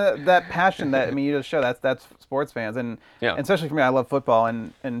that passion that you just show. That's sports fans, and especially for me, I love football,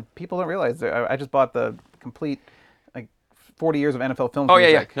 and people don't realize. I just bought the complete 40 years of NFL film. Oh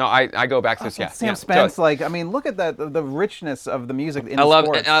music. No, I go back to this. Sam Spence. Totally. Look at the richness of the music in I love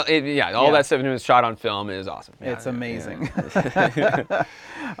sports. All that stuff was shot on film is awesome. It's amazing.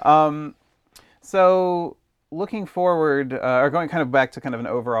 So looking forward, or going kind of back to kind of an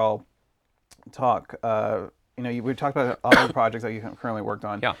overall talk. We talked about all the projects that you currently worked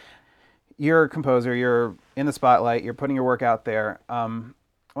on. Yeah. You're a composer. You're in the spotlight. You're putting your work out there. I want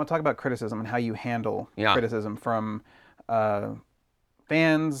to talk about criticism and how you handle criticism from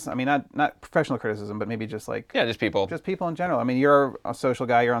fans. I mean, not professional criticism, but maybe just just people. Just people in general. I mean, you're a social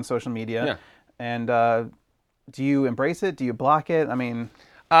guy. You're on social media. Yeah. And do you embrace it? Do you block it? I mean,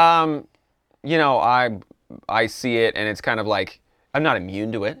 I see it, and it's kind of like I'm not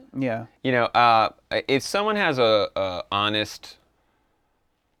immune to it. Yeah. If someone has a honest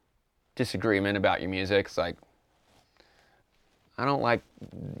disagreement about your music. It's like, I don't like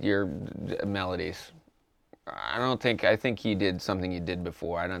your melodies. I think you did something you did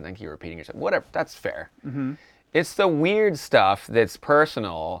before. I don't think you're repeating yourself. Whatever, that's fair. Mm-hmm. It's the weird stuff that's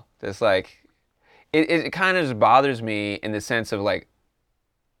personal. That's like, it kind of just bothers me in the sense of like,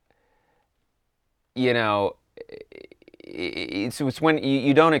 you know, it's when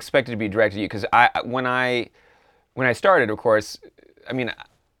you don't expect it to be directed at you. Because when I started, of course, I mean,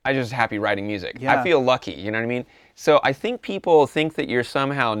 I just happy writing music. Yeah. I feel lucky, you know what I mean? So I think people think that you're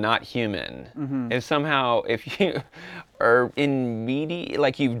somehow not human. Mm-hmm. If you are in media,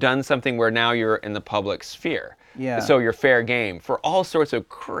 like you've done something where now you're in the public sphere. Yeah. So you're fair game for all sorts of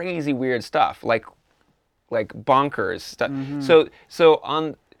crazy weird stuff, like bonkers stuff. Mm-hmm. So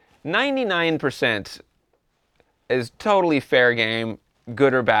on 99% is totally fair game,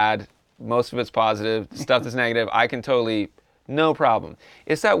 good or bad. Most of it's positive. Stuff that's negative, I can totally, no problem.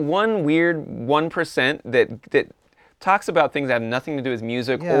 It's that one weird 1% that talks about things that have nothing to do with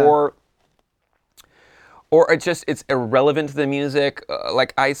music, Yeah. or it's irrelevant to the music.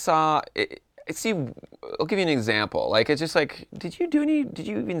 Like I see. I'll give you an example. Like it's just like, did you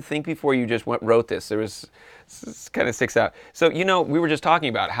even think before you just wrote this? This kind of sticks out. So we were just talking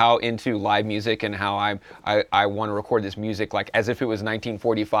about how into live music and how I want to record this music like as if it was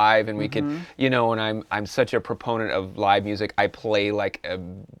 1945 and we could, and I'm such a proponent of live music. I play like a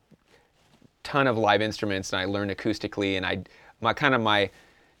ton of live instruments and I learn acoustically, and my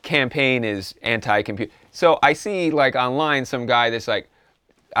campaign is anti-computer. So I see like online some guy that's like,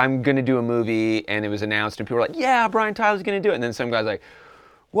 I'm going to do a movie, and it was announced, and people were like, yeah, Brian Tyler's going to do it. And then some guy's like,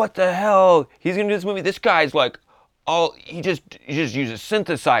 what the hell? He's going to do this movie. This guy's like, he just uses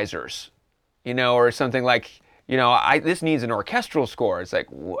synthesizers, or something like, this needs an orchestral score. It's like,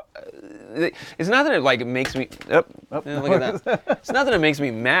 it's not that it like makes me, look at that. It's not that it makes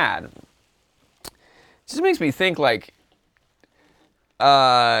me mad. It just makes me think like,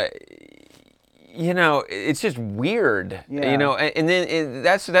 it's just weird, Yeah. and then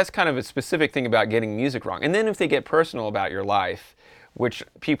that's kind of a specific thing about getting music wrong. And then if they get personal about your life, which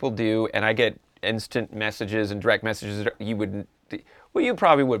people do, and I get instant messages and direct messages, you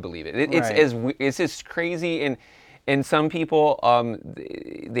probably would believe it. It's as crazy, and some people,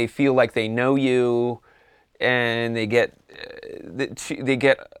 they feel like they know you, and they get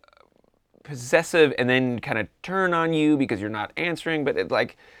possessive and then kind of turn on you because you're not answering, but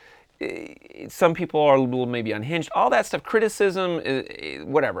some people are a little maybe unhinged, all that stuff, criticism,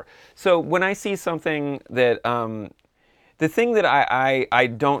 whatever. So when I see something that, the thing that I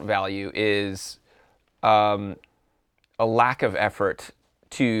don't value is a lack of effort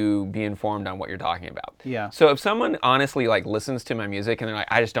to be informed on what you're talking about. Yeah. So if someone honestly like listens to my music and they're like,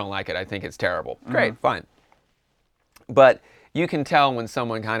 I just don't like it, I think it's terrible. Great, fine. But you can tell when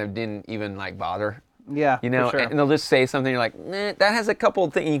someone kind of didn't even like bother. Yeah, for sure. And they'll just say something, you're like, that has a couple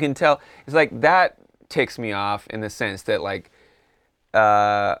of things you can tell. It's like, that ticks me off in the sense that like,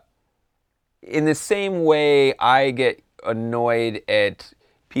 in the same way I get annoyed at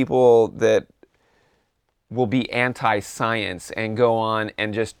people that will be anti-science and go on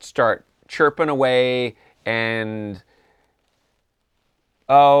and just start chirping away and,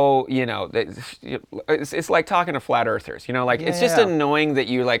 it's like talking to flat earthers, it's just annoying that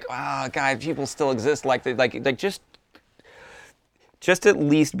you're like, God, people still exist, just at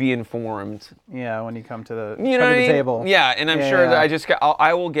least be informed. Yeah, when you come to the, table. Yeah, and I'm sure yeah. that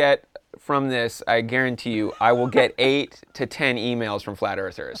I will get from this, I guarantee you, I will get 8 to 10 emails from flat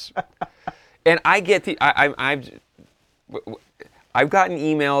earthers. And I get I've gotten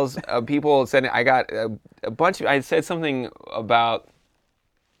emails of people saying, I got a bunch of, I said something about,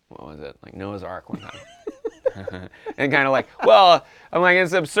 what was it? Like Noah's Ark one time. And kind of like, well, I'm like,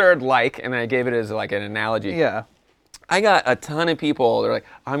 it's absurd, and I gave it as like an analogy. Yeah. I got a ton of people, they're like,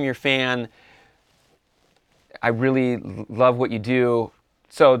 I'm your fan. I really love what you do.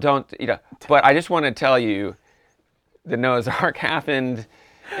 So don't, but I just want to tell you the Noah's Ark happened,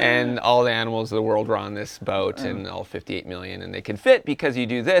 and all the animals of the world were on this boat, and all 58 million, and they can fit because you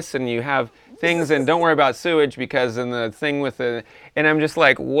do this, and you have things, and don't worry about sewage because in the thing with the, and I'm just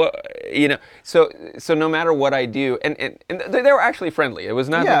like, what, so no matter what I do, and they were actually friendly. It was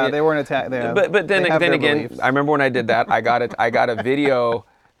not. Yeah, they weren't attacked. But then again, beliefs. I remember when I did that, I got a video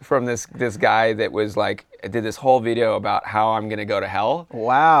from this guy that was like, did this whole video about how I'm gonna go to hell.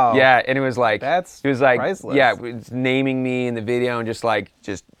 Wow. Yeah, and it was like, that's priceless. Yeah, it was naming me in the video and just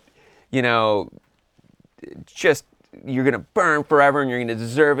you're gonna burn forever and you're gonna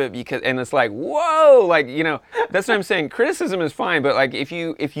deserve it because, and it's like, whoa, that's what I'm saying. Criticism is fine, but like if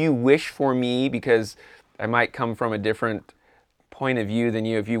you wish for me because I might come from a different point of view than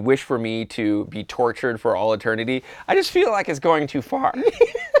you, if you wish for me to be tortured for all eternity, I just feel like it's going too far.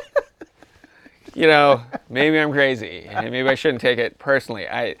 Maybe I'm crazy, and maybe I shouldn't take it personally.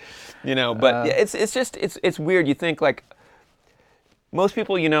 But it's weird. You think like most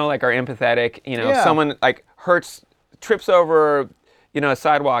people, like are empathetic. If someone like trips over, a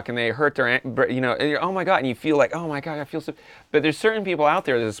sidewalk and they hurt their, and you're, oh my God, and you feel like, oh my God, I feel so. But there's certain people out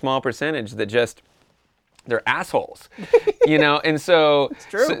there, there's a small percentage that just, they're assholes, and so, it's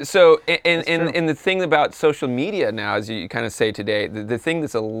true. And the thing about social media now, as you kind of say today, the thing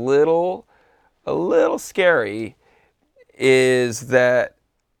that's a little scary is that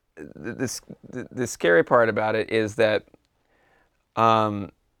the scary part about it is that,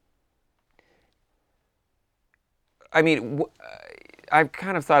 I've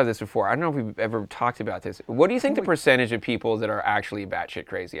kind of thought of this before. I don't know if we've ever talked about this. What do you think the percentage of people that are actually batshit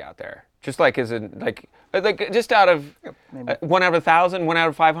crazy out there? Just like just out of 1 out of 1,000, 1 out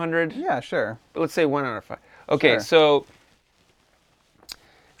of 500? Yeah, sure. Let's say 1 out of 5. Okay, Sure. So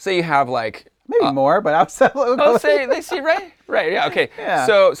say you have like Maybe more, but outside. they see right, yeah, okay. Yeah.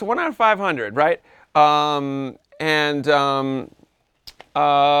 So 1 out of 500, right?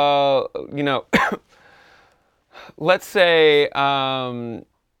 Let's say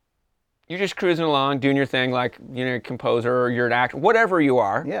you're just cruising along, doing your thing, like you're a composer or you're an actor, whatever you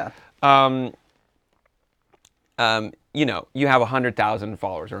are. Yeah. You have 100,000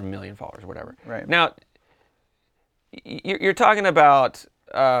 followers or 1 million followers, whatever. Right. Now, you're talking about,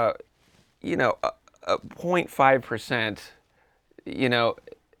 a 0.5%,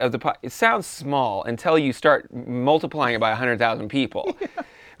 of the. It sounds small until you start multiplying it by 100,000 people. Yeah.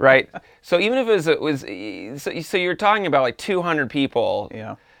 Right. So even if it was so you're talking about like 200 people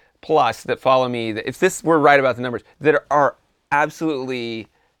plus that follow me. If we're right about the numbers, that are absolutely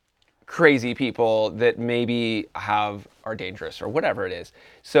crazy people that maybe are dangerous or whatever it is.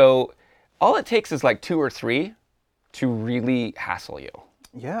 So all it takes is like 2 or 3 to really hassle you.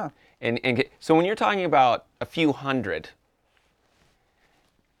 Yeah. And so when you're talking about a few hundred,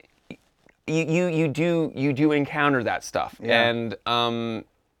 you do encounter that stuff. Yeah.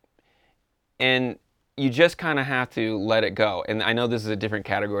 And you just kind of have to let it go. And I know this is a different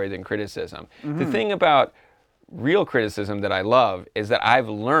category than criticism. Mm-hmm. The thing about real criticism that I love is that I've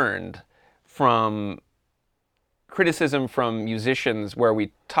learned from criticism from musicians where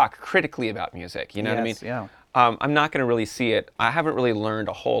we talk critically about music. You know what I mean? Yeah. I'm not going to really see it. I haven't really learned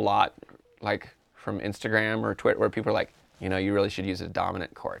a whole lot, like from Instagram or Twitter, where people are like, you really should use a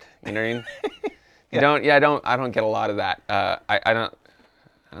dominant chord. You know what I mean? I don't get a lot of that. I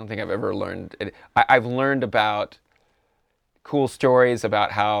don't think I've ever learned it. I've learned about cool stories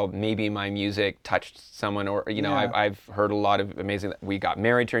about how maybe my music touched someone, or I've heard a lot of amazing. We got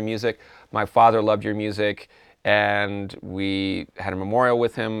married to your music. My father loved your music, and we had a memorial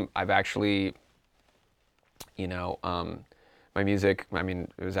with him. I've actually, my music.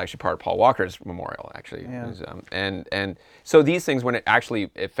 It was actually part of Paul Walker's memorial. Actually, Yeah. It was, and so these things, when it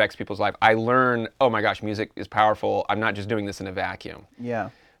actually affects people's life, I learn. Oh my gosh, music is powerful. I'm not just doing this in a vacuum.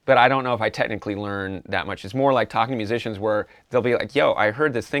 Yeah. But I don't know if I technically learn that much. It's more like talking to musicians where they'll be like, yo, I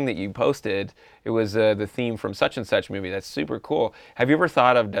heard this thing that you posted. It was the theme from such and such movie. That's super cool. Have you ever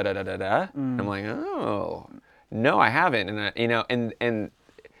thought of da-da-da-da-da? I'm like, oh, no, I haven't. And, and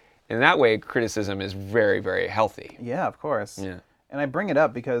in that way, criticism is very, very healthy. Yeah, of course. Yeah. And I bring it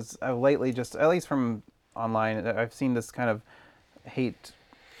up because I've lately just, at least from online, I've seen this kind of hate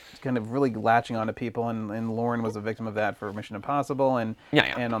kind of really latching onto people, and Lauren was a victim of that for Mission Impossible, and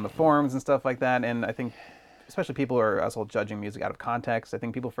on the forums and stuff like that. And I think, especially people who are also judging music out of context, I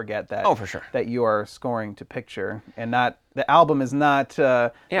think people forget that. Oh, for sure. That you are scoring to picture, and not the album is not.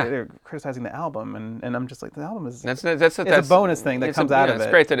 They're criticizing the album, and I'm just like, the album is. That's a bonus thing that comes out of it.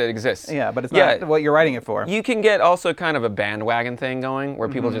 It's great that it exists. Yeah, but it's not what you're writing it for. You can get also kind of a bandwagon thing going where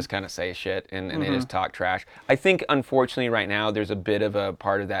people just kind of say shit and they just talk trash. I think, unfortunately, right now there's a bit of a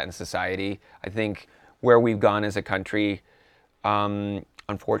part of that in society. I think where we've gone as a country,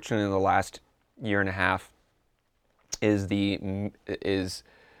 unfortunately, in the last year and a half, is the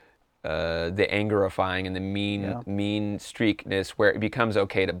angerifying and the mean streakness, where it becomes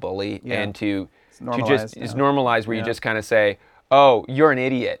okay to bully and to it's normalized, where you just kind of say, oh, you're an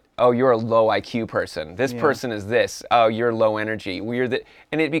idiot. Oh, you're a low IQ person. This person is this. Oh, you're low energy.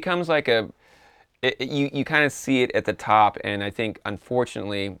 And it becomes like you kind of see it at the top. And I think,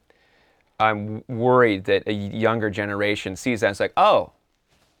 unfortunately, I'm worried that a younger generation sees that and it's like, oh,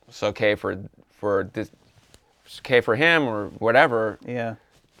 it's okay for this. It's okay for him or whatever. Yeah.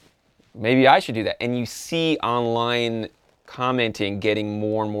 Maybe I should do that. And you see online commenting getting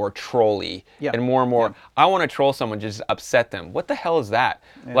more and more trolly Yeah. and more. Yeah. I want to troll someone, just upset them. What the hell is that?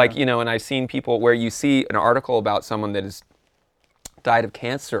 Yeah. Like, and I've seen people where you see an article about someone that has died of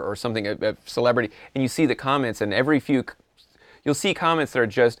cancer or something, a celebrity, and you see the comments, and you'll see comments that are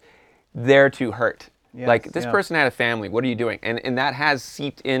just there to hurt. Yes, like, this yeah. person had a family, what are you doing? And that has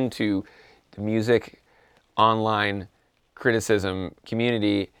seeped into the music online criticism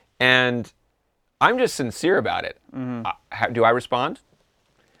community, and I'm just sincere about it. Do I respond?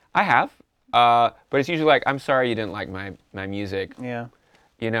 I have, but it's usually like, I'm sorry you didn't like my music. Yeah.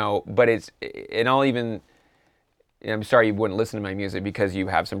 But I'm sorry you wouldn't listen to my music because you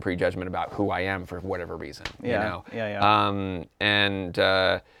have some prejudgment about who I am for whatever reason. Yeah. Yeah.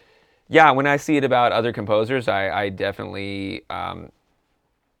 When I see it about other composers, I definitely, that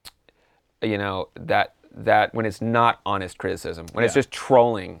when it's not honest criticism, when it's just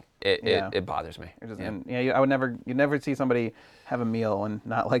trolling, it bothers me. I would never see somebody have a meal and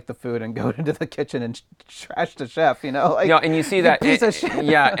not like the food and go into the kitchen and trash the chef, Like, and you see that, piece of shit.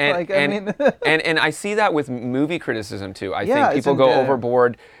 Yeah, and I see that with movie criticism too. I Yeah, think people go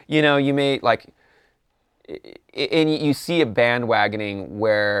overboard. You may like, and you see a bandwagoning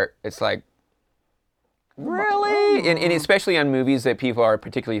where it's like, really? And especially on movies that people are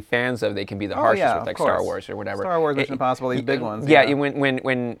particularly fans of, they can be the harshest with, like Star Wars or whatever. Star Wars, Mission Impossible, these big ones. Yeah,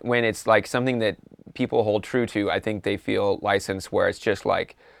 when it's like something that people hold true to, I think they feel licensed, where it's just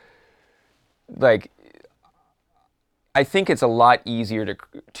like I think it's a lot easier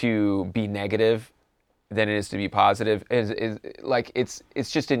to be negative than it is to be positive.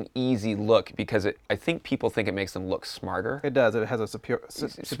 It's just an easy look because I think people think it makes them look smarter. It does. It has a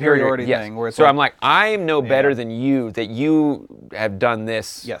superiority yes. thing. Where it's so I'm like, I'm no better than you, that you have done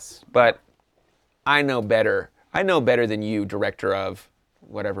this. Yes. But I know better. I know better than you, director of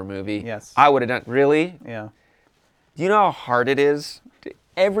whatever movie. Yes. I would have done. Really? Yeah. Do you know how hard it is?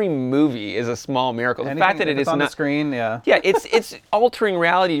 Every movie is a small miracle. The fact that it is on not the screen, yeah. Yeah, it's altering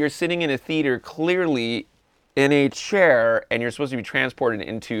reality. You're sitting in a theater, clearly in a chair, and you're supposed to be transported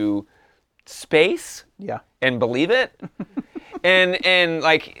into space. Yeah. And believe it. and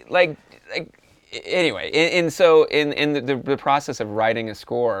like anyway, and so in the process of writing a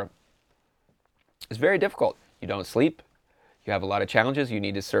score is very difficult. You don't sleep. You have a lot of challenges. You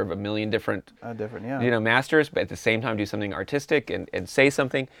need to serve a million different masters, but at the same time do something artistic and say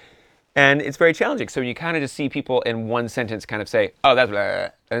something. And it's very challenging. So you kind of just see people in one sentence kind of say, oh, that's blah,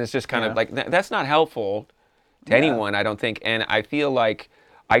 and it's just kind of like, that's not helpful to anyone, I don't think. And I feel like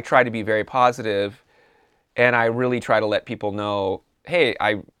I try to be very positive, and I really try to let people know, hey,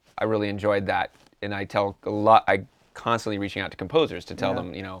 I really enjoyed that. And I tell a lot, I constantly reaching out to composers to tell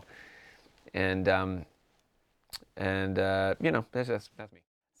them, that's me.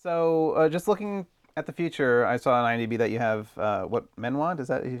 So just looking at the future, I saw on IMDb that you have What Men Want. Is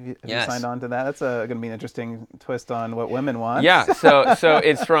that have you signed on to that? That's going to be an interesting twist on what women want. Yeah. So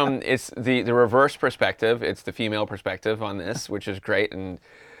it's the reverse perspective. It's the female perspective on this, which is great, and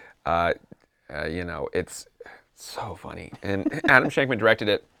it's so funny. And Adam Shankman directed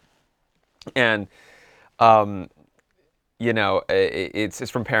it, and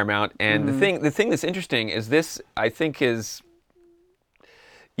it's from Paramount. And the thing that's interesting is this, I think, is,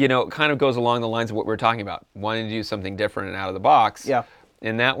 kind of goes along the lines of what we're talking about, wanting to do something different and out of the box. Yeah.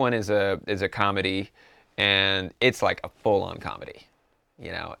 And that one is a comedy, and it's like a full-on comedy,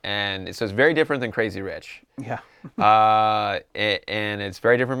 and so it's very different than Crazy Rich. Yeah. And it's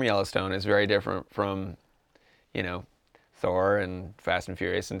very different from Yellowstone. It's very different from, Thor and Fast and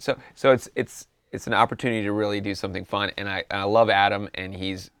Furious. And so it's an opportunity to really do something fun. And I love Adam, and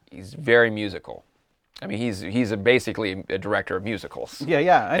he's very musical. I mean, he's basically a director of musicals. Yeah,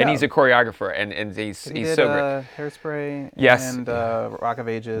 I know. And he's a choreographer, and he's so great. Hairspray. Yes. And Rock of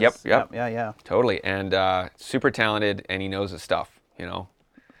Ages. Yep. Yeah. Totally, and super talented, and he knows his stuff.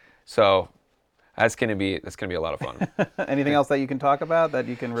 So that's gonna be a lot of fun. Anything else that you can talk about that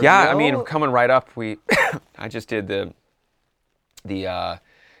you can reveal? Yeah, I mean, coming right up, I just did the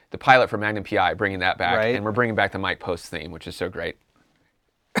pilot for Magnum PI, bringing that back, and we're bringing back the Mike Post theme, which is so great.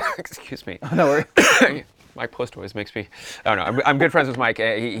 Excuse me. No worries. Mike Post always makes me. I don't know. I'm good friends with Mike.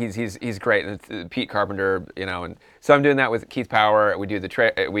 He's great. And it's Pete Carpenter, and so I'm doing that with Keith Power. We did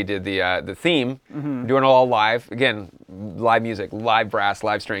the theme. Mm-hmm. Doing it all live. Again, live music, live brass,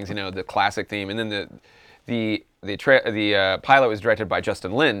 live strings. The classic theme. And then the pilot was directed by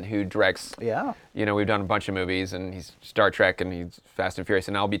Justin Lin, who directs. Yeah. We've done a bunch of movies, and he's Star Trek, and he's Fast and Furious,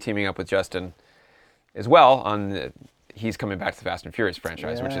 and I'll be teaming up with Justin as well on. He's coming back to the Fast and Furious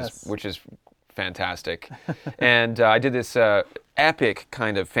franchise, which is fantastic. And I did this epic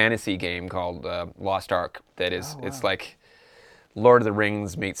kind of fantasy game called Lost Ark. That is, it's like Lord of the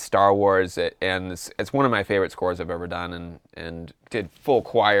Rings meets Star Wars, and it's one of my favorite scores I've ever done, and did full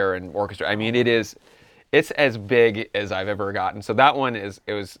choir and orchestra. I mean, it's as big as I've ever gotten. So that one it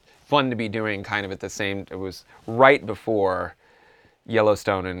was fun to be doing kind of at the same. It was right before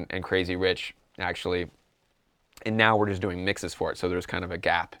Yellowstone and Crazy Rich actually. And now we're just doing mixes for it, so there's kind of a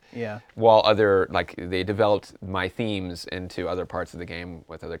gap. Yeah. While they developed my themes into other parts of the game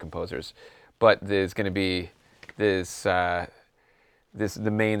with other composers, but there's going to be the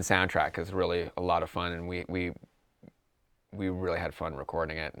main soundtrack is really a lot of fun, and we really had fun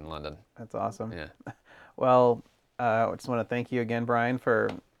recording it in London. That's awesome. Yeah. Well, I just want to thank you again, Brian, for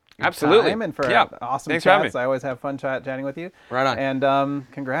your Absolutely. time and for awesome Thanks for having chats. me. I always have fun chatting with you. Right on.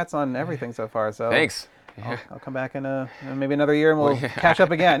 And congrats on everything so far. So Thanks. I'll come back in maybe another year and we'll catch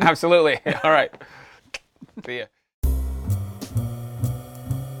up again. Absolutely. All right. See ya.